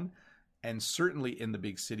town, and certainly in the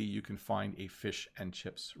big city, you can find a fish and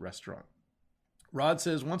chips restaurant. Rod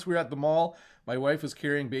says, once we were at the mall, my wife was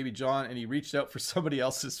carrying baby John and he reached out for somebody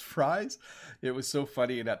else's fries. It was so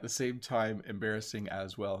funny and at the same time embarrassing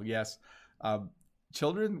as well. Yes,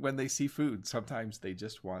 children, when they see food, sometimes they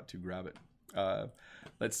just want to grab it.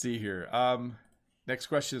 Let's see here. Next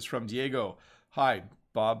question is from Diego. Hi,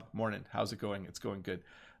 Bob. Morning. How's it going? It's going good.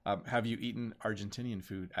 Have you eaten Argentinian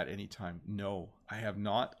food at any time? No, I have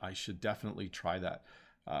not. I should definitely try that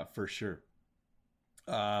for sure.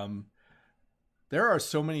 There are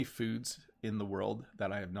so many foods in the world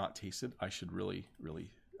that I have not tasted. I should really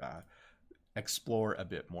explore a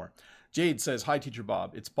bit more. Jade says, hi, Teacher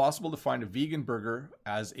Bob. It's possible to find a vegan burger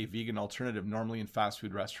as a vegan alternative normally in fast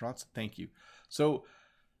food restaurants. Thank you. So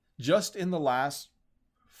just in the last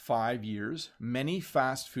 5 years, many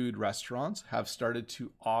fast food restaurants have started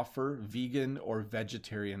to offer vegan or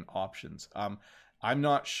vegetarian options. I'm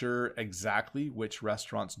not sure exactly which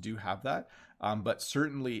restaurants do have that, but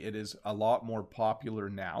certainly it is a lot more popular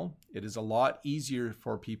now. It is a lot easier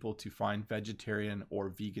for people to find vegetarian or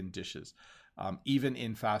vegan dishes, even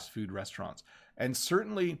in fast food restaurants. And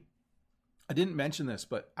certainly, I didn't mention this,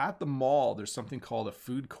 but at the mall, there's something called a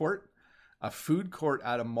food court. A food court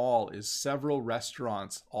at a mall is several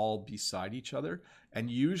restaurants all beside each other. And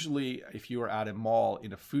usually, if you are at a mall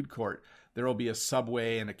in a food court, there will be a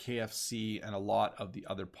Subway and a KFC and a lot of the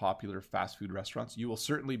other popular fast food restaurants. You will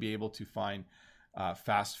certainly be able to find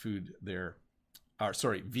fast food there.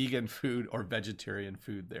 Vegan food or vegetarian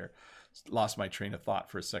food there. Lost my train of thought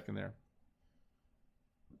for a second there.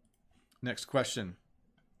 Next question.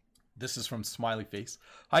 This is from Smiley Face.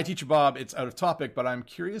 Hi, Teacher Bob. It's out of topic, but I'm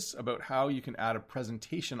curious about how you can add a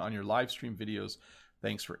presentation on your live stream videos.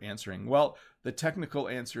 Thanks for answering. Well, the technical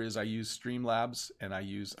answer is I use Streamlabs and I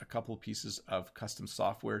use a couple pieces of custom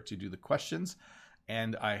software to do the questions.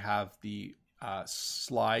 And I have the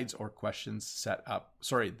slides or questions set up.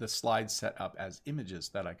 The slides set up as images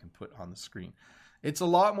that I can put on the screen. It's a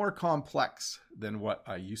lot more complex than what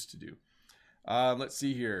I used to do. Let's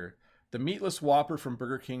see here. The meatless Whopper from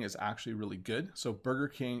Burger King is actually really good. So Burger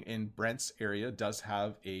King in Brent's area does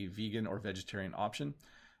have a vegan or vegetarian option.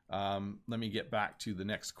 Let me get back to the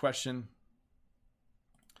next question.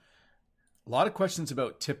 A lot of questions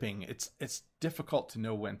about tipping. It's difficult to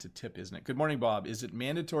know when to tip, isn't it? Good morning, Bob. Is it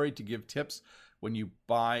mandatory to give tips when you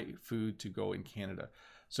buy food to go in Canada?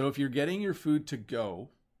 So if you're getting your food to go,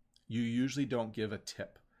 you usually don't give a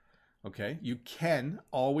tip. Okay? You can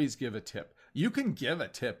always give a tip. You can give a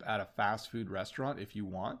tip at a fast food restaurant if you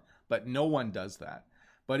want, but no one does that.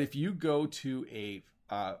 But if you go to a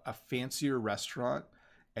fancier restaurant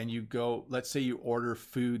and you go, let's say you order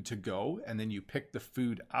food to go and then you pick the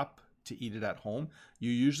food up to eat it at home, you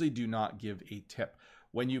usually do not give a tip.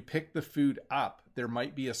 When you pick the food up, there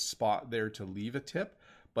might be a spot there to leave a tip,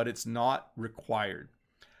 but it's not required.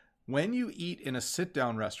 When you eat in a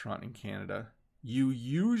sit-down restaurant in Canada, you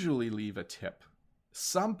usually leave a tip.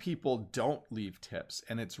 Some people don't leave tips,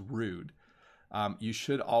 and it's rude. You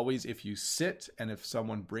should always, if you sit and if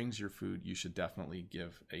someone brings your food, you should definitely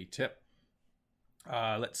give a tip.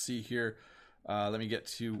 Let's see here. Let me get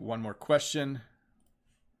to one more question.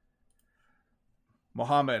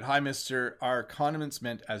 Mohammed, hi, mister. Are condiments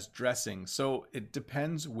meant as dressing? So it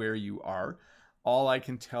depends where you are. All I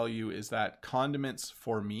can tell you is that condiments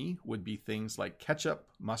for me would be things like ketchup,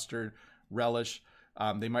 mustard, relish.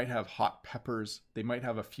 They might have hot peppers. They might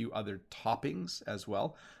have a few other toppings as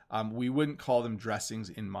well. We wouldn't call them dressings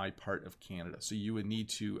in my part of Canada. So you would need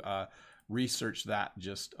to research that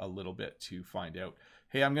just a little bit to find out.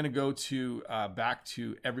 Hey, I'm going to go to back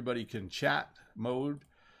to everybody can chat mode.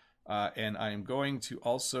 And I am going to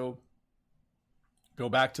also go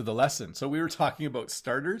back to the lesson. So we were talking about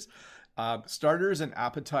starters. Starters and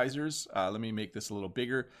appetizers. Let me make this a little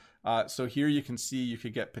bigger. So here you can see you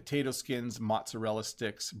could get potato skins, mozzarella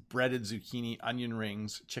sticks, breaded zucchini, onion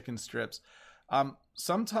rings, chicken strips.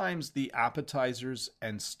 Sometimes the appetizers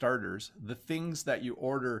and starters, the things that you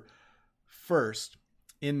order first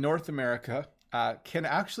in North America, can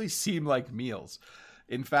actually seem like meals.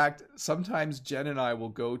 In fact, sometimes Jen and I will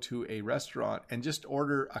go to a restaurant and just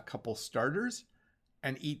order a couple starters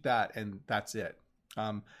and eat that, and that's it.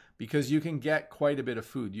 Because you can get quite a bit of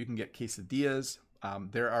food. You can get quesadillas.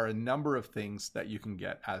 There are a number of things that you can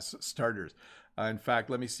get as starters. In fact,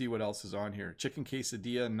 let me see what else is on here. Chicken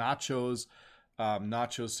quesadilla, nachos,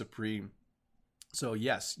 nachos supreme. So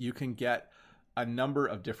yes, you can get a number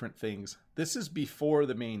of different things. This is before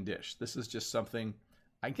the main dish. This is just something,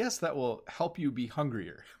 I guess, that will help you be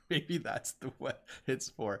hungrier. Maybe that's what it's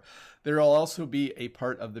for. There will also be a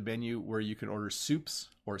part of the menu where you can order soups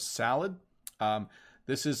or salad.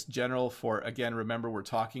 This is general for, again, remember we're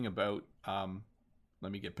talking about,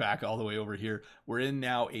 let me get back all the way over here. We're in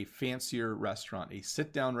now a fancier restaurant, a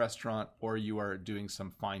sit-down restaurant, or you are doing some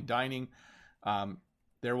fine dining.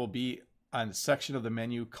 There will be a section of the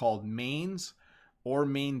menu called mains or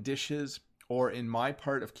main dishes, or in my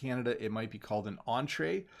part of Canada, it might be called an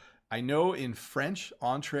entree. I know in French,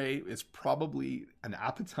 entree is probably an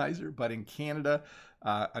appetizer, but in Canada,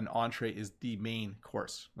 an entree is the main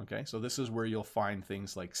course. Okay, so this is where you'll find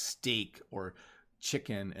things like steak or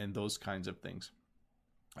chicken and those kinds of things.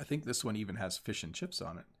 I think this one even has fish and chips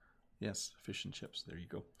on it. Yes, fish and chips. There you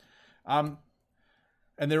go.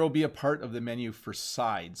 And there will be a part of the menu for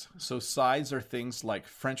sides. So sides are things like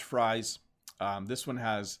French fries. This one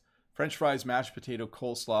has French fries, mashed potato,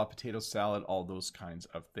 coleslaw, potato salad, all those kinds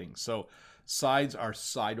of things. So sides are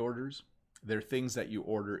side orders. They're things that you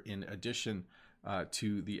order in addition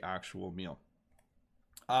to the actual meal.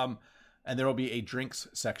 And there will be a drinks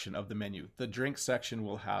section of the menu. The drinks section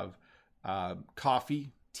will have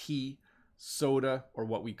coffee, tea, soda, or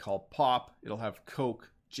what we call pop. It'll have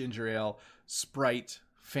Coke, ginger ale, Sprite,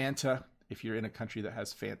 Fanta, if you're in a country that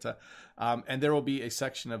has Fanta. And there will be a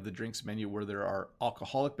section of the drinks menu where there are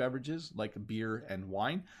alcoholic beverages like beer and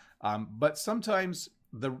wine. But sometimes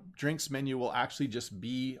the drinks menu will actually just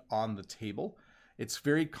be on the table. It's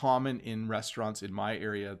very common in restaurants in my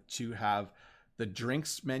area to have the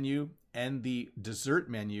drinks menu and the dessert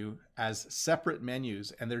menu as separate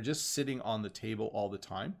menus, and they're just sitting on the table all the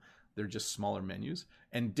time. They're just smaller menus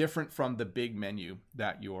and different from the big menu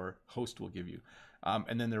that your host will give you.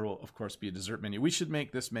 And then there will, of course, be a dessert menu. We should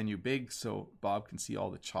make this menu big so Bob can see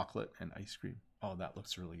all the chocolate and ice cream. Oh, that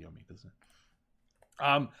looks really yummy, doesn't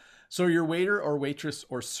it? So your waiter or waitress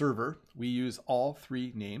or server, we use all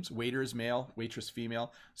three names. Waiter is male, waitress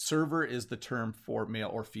female. Server is the term for male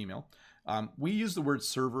or female. We use the word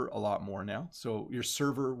server a lot more now. So your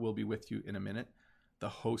server will be with you in a minute. The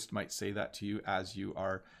host might say that to you as you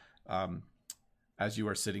are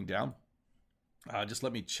sitting down. Just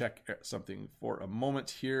let me check something for a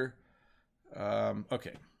moment here.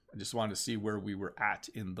 Okay, I just wanted to see where we were at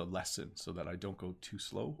in the lesson so that I don't go too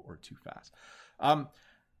slow or too fast.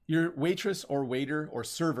 Your waitress or waiter or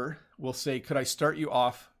server will say, could I start you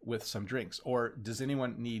off with some drinks? Or does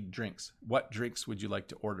anyone need drinks? What drinks would you like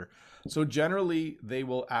to order? So generally, they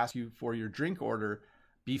will ask you for your drink order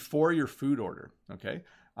before your food order, okay?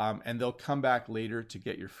 And they'll come back later to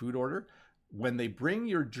get your food order. When they bring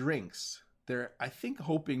your drinks, they're, I think,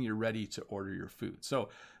 hoping you're ready to order your food. So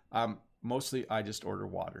mostly I just order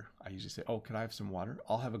water. I usually say, oh, can I have some water?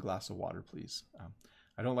 I'll have a glass of water, please.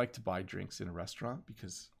 I don't like to buy drinks in a restaurant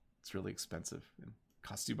because it's really expensive and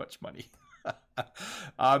costs too much money.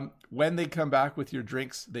 When they come back with your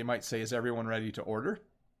drinks, they might say, is everyone ready to order?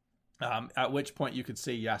 At which point you could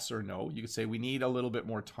say yes or no. You could say, we need a little bit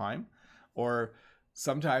more time. Or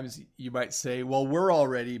sometimes you might say, well, we're all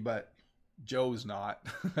ready, but Joe's not.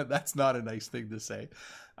 That's not a nice thing to say.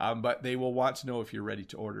 But they will want to know if you're ready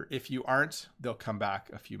to order. If you aren't, they'll come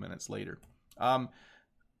back a few minutes later.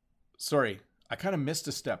 Sorry, I kind of missed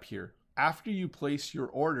a step here. After you place your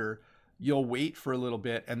order, you'll wait for a little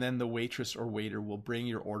bit, and then the waitress or waiter will bring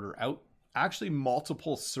your order out. Actually,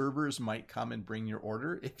 multiple servers might come and bring your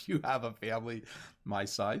order if you have a family my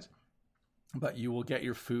size. But you will get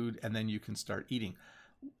your food, and then you can start eating.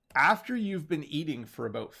 After you've been eating for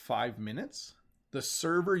about 5 minutes, the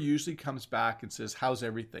server usually comes back and says, how's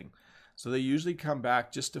everything? So they usually come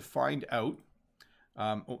back just to find out.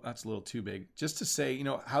 Oh, that's a little too big. Just to say, you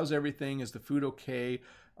know, how's everything? Is the food okay?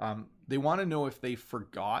 They want to know if they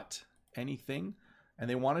forgot anything, and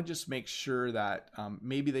they want to just make sure that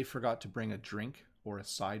maybe they forgot to bring a drink or a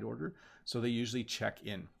side order. So they usually check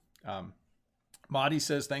in. Madi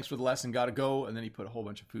says, thanks for the lesson, gotta go. And then he put a whole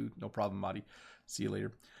bunch of food. No problem, Madi. See you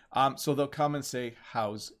later. So they'll come and say,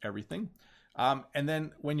 how's everything? And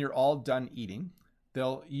then when you're all done eating,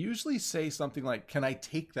 they'll usually say something like, can I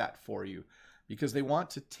take that for you? Because they want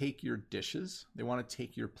to take your dishes. They want to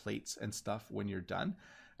take your plates and stuff when you're done.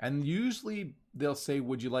 And usually they'll say,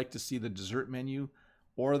 would you like to see the dessert menu?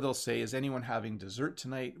 Or they'll say, is anyone having dessert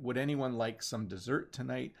tonight? Would anyone like some dessert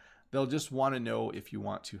tonight? They'll just want to know if you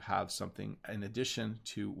want to have something in addition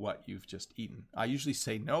to what you've just eaten. I usually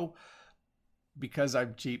say no because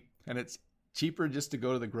I'm cheap, and it's cheaper just to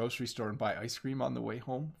go to the grocery store and buy ice cream on the way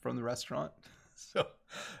home from the restaurant. So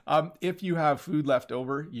if you have food left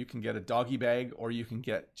over, you can get a doggy bag, or you can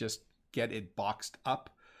get it boxed up.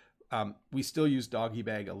 We still use doggy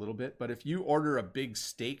bag a little bit, but if you order a big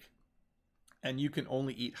steak and you can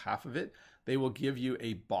only eat half of it, they will give you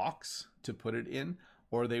a box to put it in,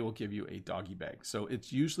 or they will give you a doggy bag. So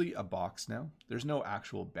it's usually a box now. There's no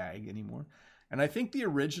actual bag anymore. And I think the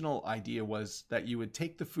original idea was that you would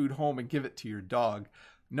take the food home and give it to your dog.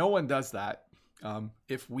 No one does that.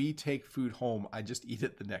 If we take food home, I just eat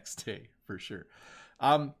it the next day for sure.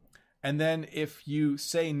 And then if you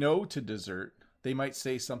say no to dessert, they might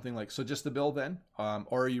say something like, so just the bill then?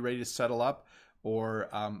 Or are you ready to settle up? Or,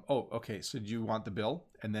 oh, okay, so do you want the bill?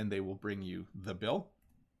 And then they will bring you the bill.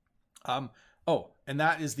 Oh, and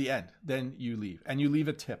that is the end. Then you leave. And you leave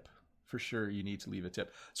a tip. For sure, you need to leave a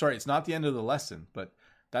tip. Sorry, it's not the end of the lesson, but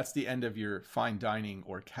that's the end of your fine dining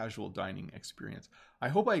or casual dining experience. I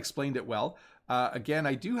hope I explained it well. Again,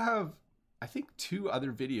 I do have, I think, 2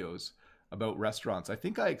 other videos about restaurants. I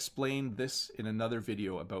think I explained this in another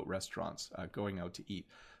video about restaurants, going out to eat.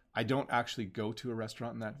 I don't actually go to a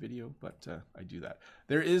restaurant in that video, but I do that.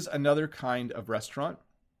 There is another kind of restaurant,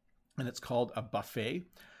 and it's called a buffet.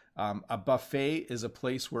 A buffet is a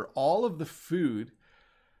place where all of the food,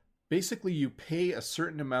 basically you pay a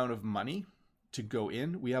certain amount of money to go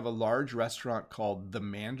in. We have a large restaurant called The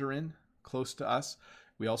Mandarin close to us.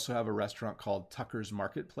 We also have a restaurant called Tucker's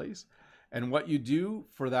Marketplace. And what you do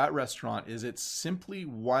for that restaurant is it's simply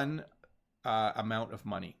one amount of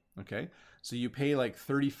money, okay? So you pay like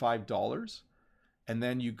 $35, and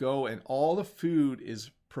then you go and all the food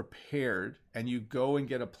is prepared, and you go and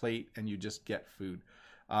get a plate and you just get food.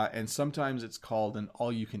 And sometimes it's called an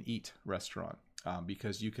all-you-can-eat restaurant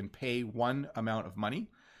because you can pay one amount of money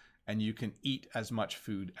and you can eat as much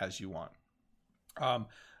food as you want.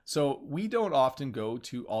 So we don't often go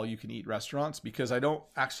to all-you-can-eat restaurants because I don't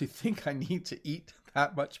actually think I need to eat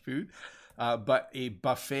that much food. But a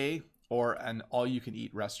buffet or an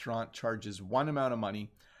all-you-can-eat restaurant charges one amount of money.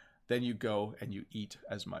 Then you go and you eat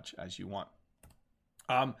as much as you want.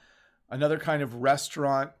 Another kind of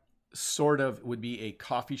restaurant sort of would be a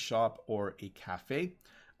coffee shop or a cafe.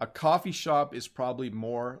 A coffee shop is probably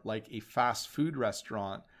more like a fast food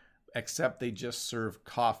restaurant, except they just serve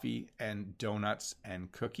coffee and donuts and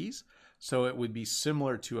cookies. So it would be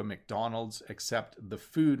similar to a McDonald's, except the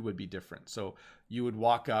food would be different. So you would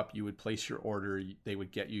walk up, you would place your order, they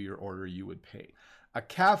would get you your order, you would pay. A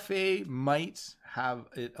cafe might have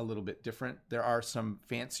it a little bit different. There are some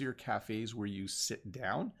fancier cafes where you sit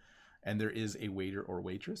down and there is a waiter or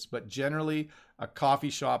waitress. But generally, a coffee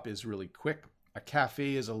shop is really quick. A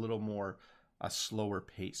cafe is a little more a slower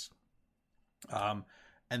pace. And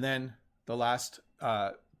then the last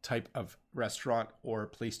type of restaurant or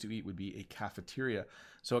place to eat would be a cafeteria.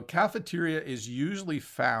 So a cafeteria is usually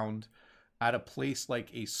found at a place like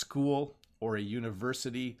a school or a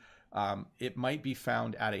university It might be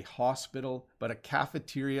found at a hospital, but a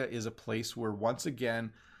cafeteria is a place where, once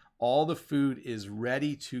again, all the food is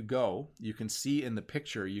ready to go. You can see in the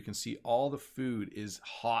picture, you can see all the food is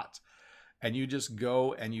hot. And you just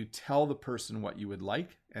go and you tell the person what you would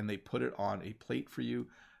like, and they put it on a plate for you,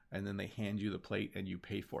 and then they hand you the plate and you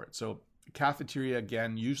pay for it. So cafeteria,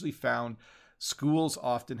 again, usually found. Schools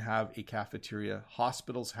often have a cafeteria.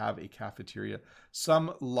 Hospitals have a cafeteria.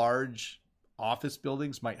 Some large office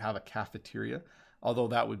buildings might have a cafeteria, although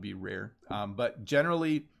that would be rare. But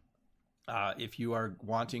generally, if you are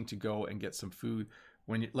wanting to go and get some food,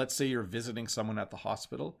 let's say you're visiting someone at the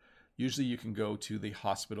hospital, usually you can go to the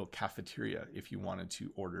hospital cafeteria if you wanted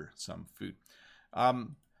to order some food.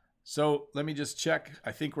 So let me just check.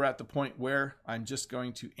 I think we're at the point where I'm just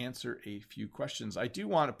going to answer a few questions. I do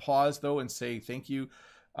want to pause though and say thank you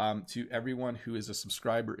to everyone who is a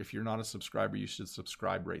subscriber. If you're not a subscriber, you should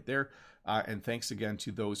subscribe right there. And thanks again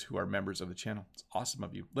to those who are members of the channel. It's awesome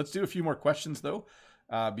of you. Let's do a few more questions though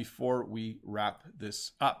before we wrap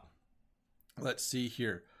this up. Let's see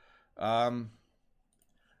here.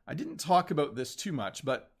 I didn't talk about this too much,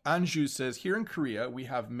 but Anju says, here in Korea, we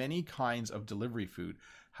have many kinds of delivery food.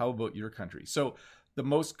 How about your country? So the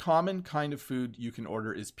most common kind of food you can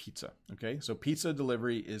order is pizza. Okay, so pizza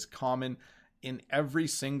delivery is common in every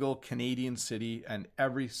single Canadian city and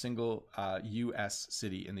every single US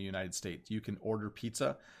city in the United States. You can order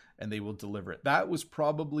pizza and they will deliver it. That was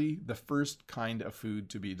probably the first kind of food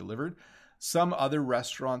to be delivered. Some other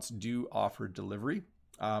restaurants do offer delivery,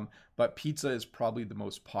 but pizza is probably the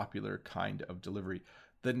most popular kind of delivery.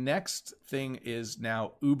 The next thing is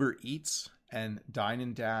now Uber Eats and Dine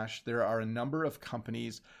and Dash. There are a number of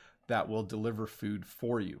companies that will deliver food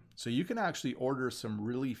for you. So you can actually order some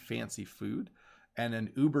really fancy food and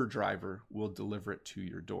an Uber driver will deliver it to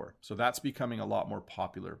your door. So that's becoming a lot more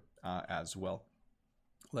popular as well.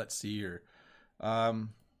 Let's see here.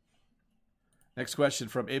 Next question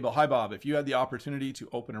from Abel. Hi, Bob. If you had the opportunity to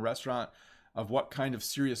open a restaurant of what kind of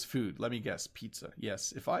serious food? Let me guess, pizza.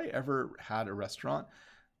 Yes. If I ever had a restaurant,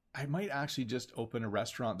 I might actually just open a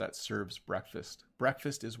restaurant that serves breakfast.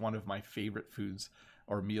 Breakfast is one of my favorite foods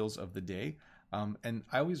or meals of the day. And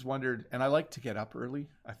I always wondered, and I like to get up early.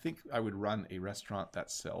 I think I would run a restaurant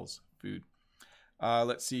that sells food.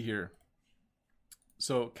 Let's see here.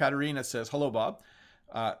 So Katerina says, hello, Bob.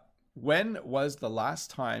 When was the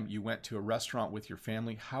last time you went to a restaurant with your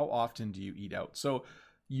family? How often do you eat out? So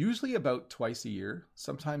usually about twice a year,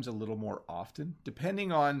 sometimes a little more often,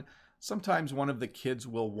 depending on. Sometimes one of the kids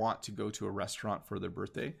will want to go to a restaurant for their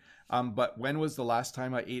birthday. But when was the last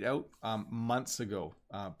time I ate out? Months ago,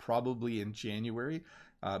 probably in January,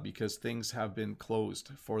 because things have been closed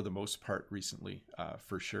for the most part recently,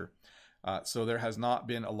 for sure. So there has not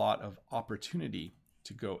been a lot of opportunity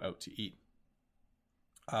to go out to eat.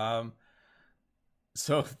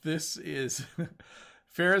 So this is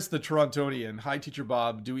Ferris the Torontonian. Hi, Teacher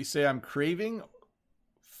Bob. Do we say I'm craving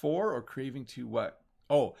for or craving to what?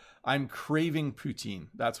 Oh, I'm craving poutine.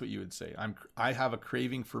 That's what you would say. I have a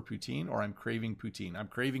craving for poutine, or I'm craving poutine. I'm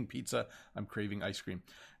craving pizza. I'm craving ice cream.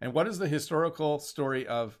 And what is the historical story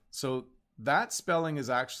of? So that spelling is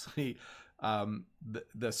actually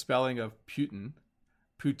the spelling of Putin.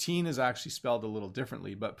 Poutine is actually spelled a little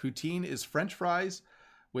differently, but poutine is French fries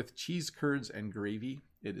with cheese curds and gravy.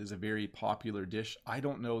 It is a very popular dish. I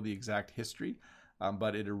don't know the exact history,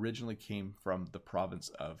 but it originally came from the province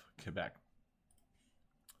of Quebec.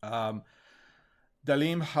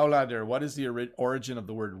 Dalim Haulader, what is the origin of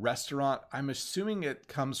the word restaurant? I'm assuming it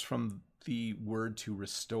comes from the word to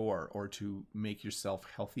restore or to make yourself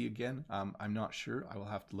healthy again. I'm not sure. I will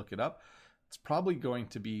have to look it up. It's probably going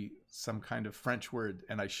to be some kind of French word,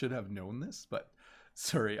 and I should have known this, but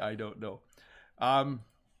sorry, I don't know.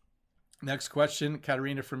 Next question,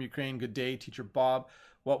 Katerina from Ukraine. Good day, Teacher Bob.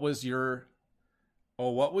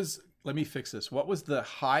 Let me fix this. What was the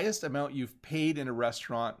highest amount you've paid in a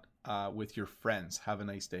restaurant with your friends? Have a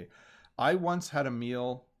nice day. I once had a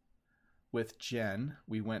meal with Jen.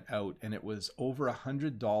 We went out and it was over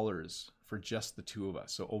 $100 for just the two of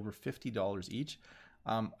us. So over $50 each.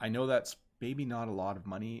 I know that's maybe not a lot of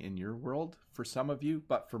money in your world for some of you,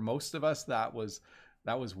 but for most of us, that was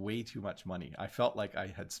way too much money. I felt like I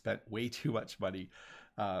had spent way too much money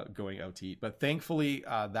going out to eat. But thankfully,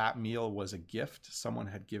 that meal was a gift. Someone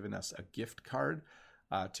had given us a gift card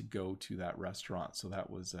to go to that restaurant. So that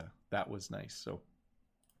was nice. So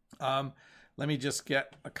let me just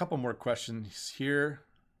get a couple more questions here.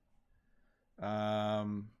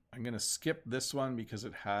 I'm going to skip this one because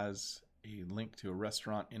it has a link to a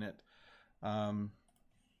restaurant in it.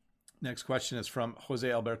 Next question is from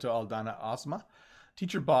Jose Alberto Aldana Osma.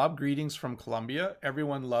 Teacher Bob, greetings from Colombia.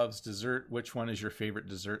 Everyone loves dessert. Which one is your favorite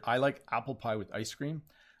dessert? I like apple pie with ice cream.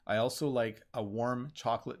 I also like a warm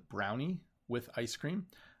chocolate brownie with ice cream.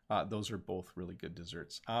 Those are both really good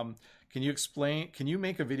desserts. Can you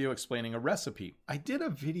make a video explaining a recipe? I did a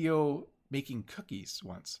video making cookies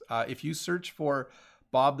once. If you search for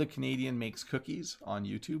Bob the Canadian Makes Cookies on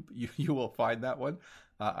YouTube, you will find that one.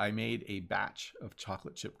 I made a batch of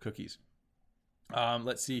chocolate chip cookies.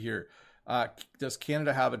 Let's see here. Does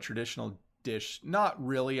Canada have a traditional dish? Not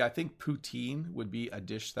really. I think poutine would be a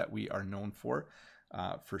dish that we are known for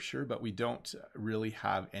sure, but we don't really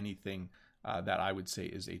have anything that I would say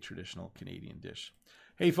is a traditional Canadian dish.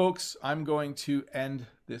 Hey folks, I'm going to end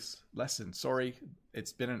this lesson. Sorry,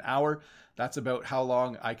 it's been an hour. That's about how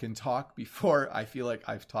long I can talk before I feel like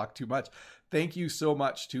I've talked too much. Thank you so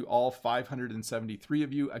much to all 573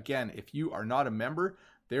 of you. Again, if you are not a member,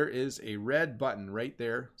 there is a red button right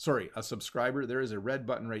there. Sorry, a subscriber. There is a red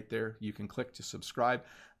button right there. You can click to subscribe.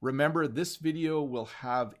 Remember, this video will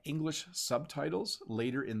have English subtitles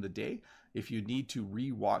later in the day if you need to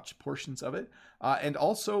re-watch portions of it. And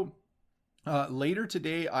also, later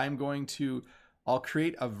today, I'll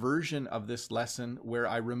create a version of this lesson where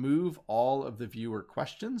I remove all of the viewer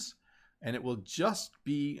questions, and it will just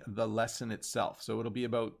be the lesson itself. So it'll be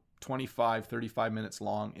about 25, 35 minutes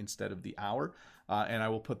long instead of the hour. And I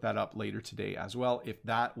will put that up later today as well, if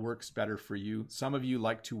that works better for you. Some of you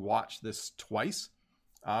like to watch this twice,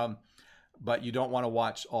 but you don't want to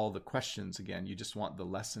watch all the questions again. You just want the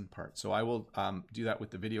lesson part. So I will do that with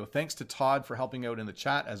the video. Thanks to Todd for helping out in the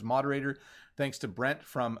chat as moderator. Thanks to Brent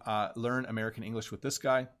from Learn American English with This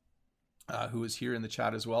Guy, who is here in the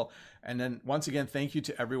chat as well. And then once again, thank you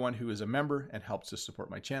to everyone who is a member and helps to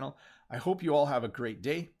support my channel. I hope you all have a great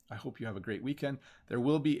day. I hope you have a great weekend. There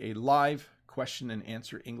will be a live question and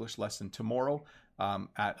answer English lesson tomorrow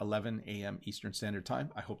at 11 a.m. Eastern Standard Time.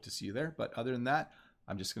 I hope to see you there. But other than that,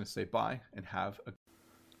 I'm just going to say bye and have a...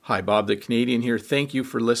 Hi, Bob the Canadian here. Thank you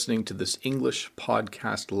for listening to this English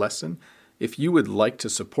podcast lesson. If you would like to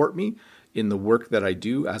support me in the work that I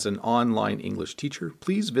do as an online English teacher,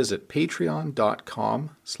 please visit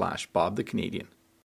patreon.com/Bob the Canadian.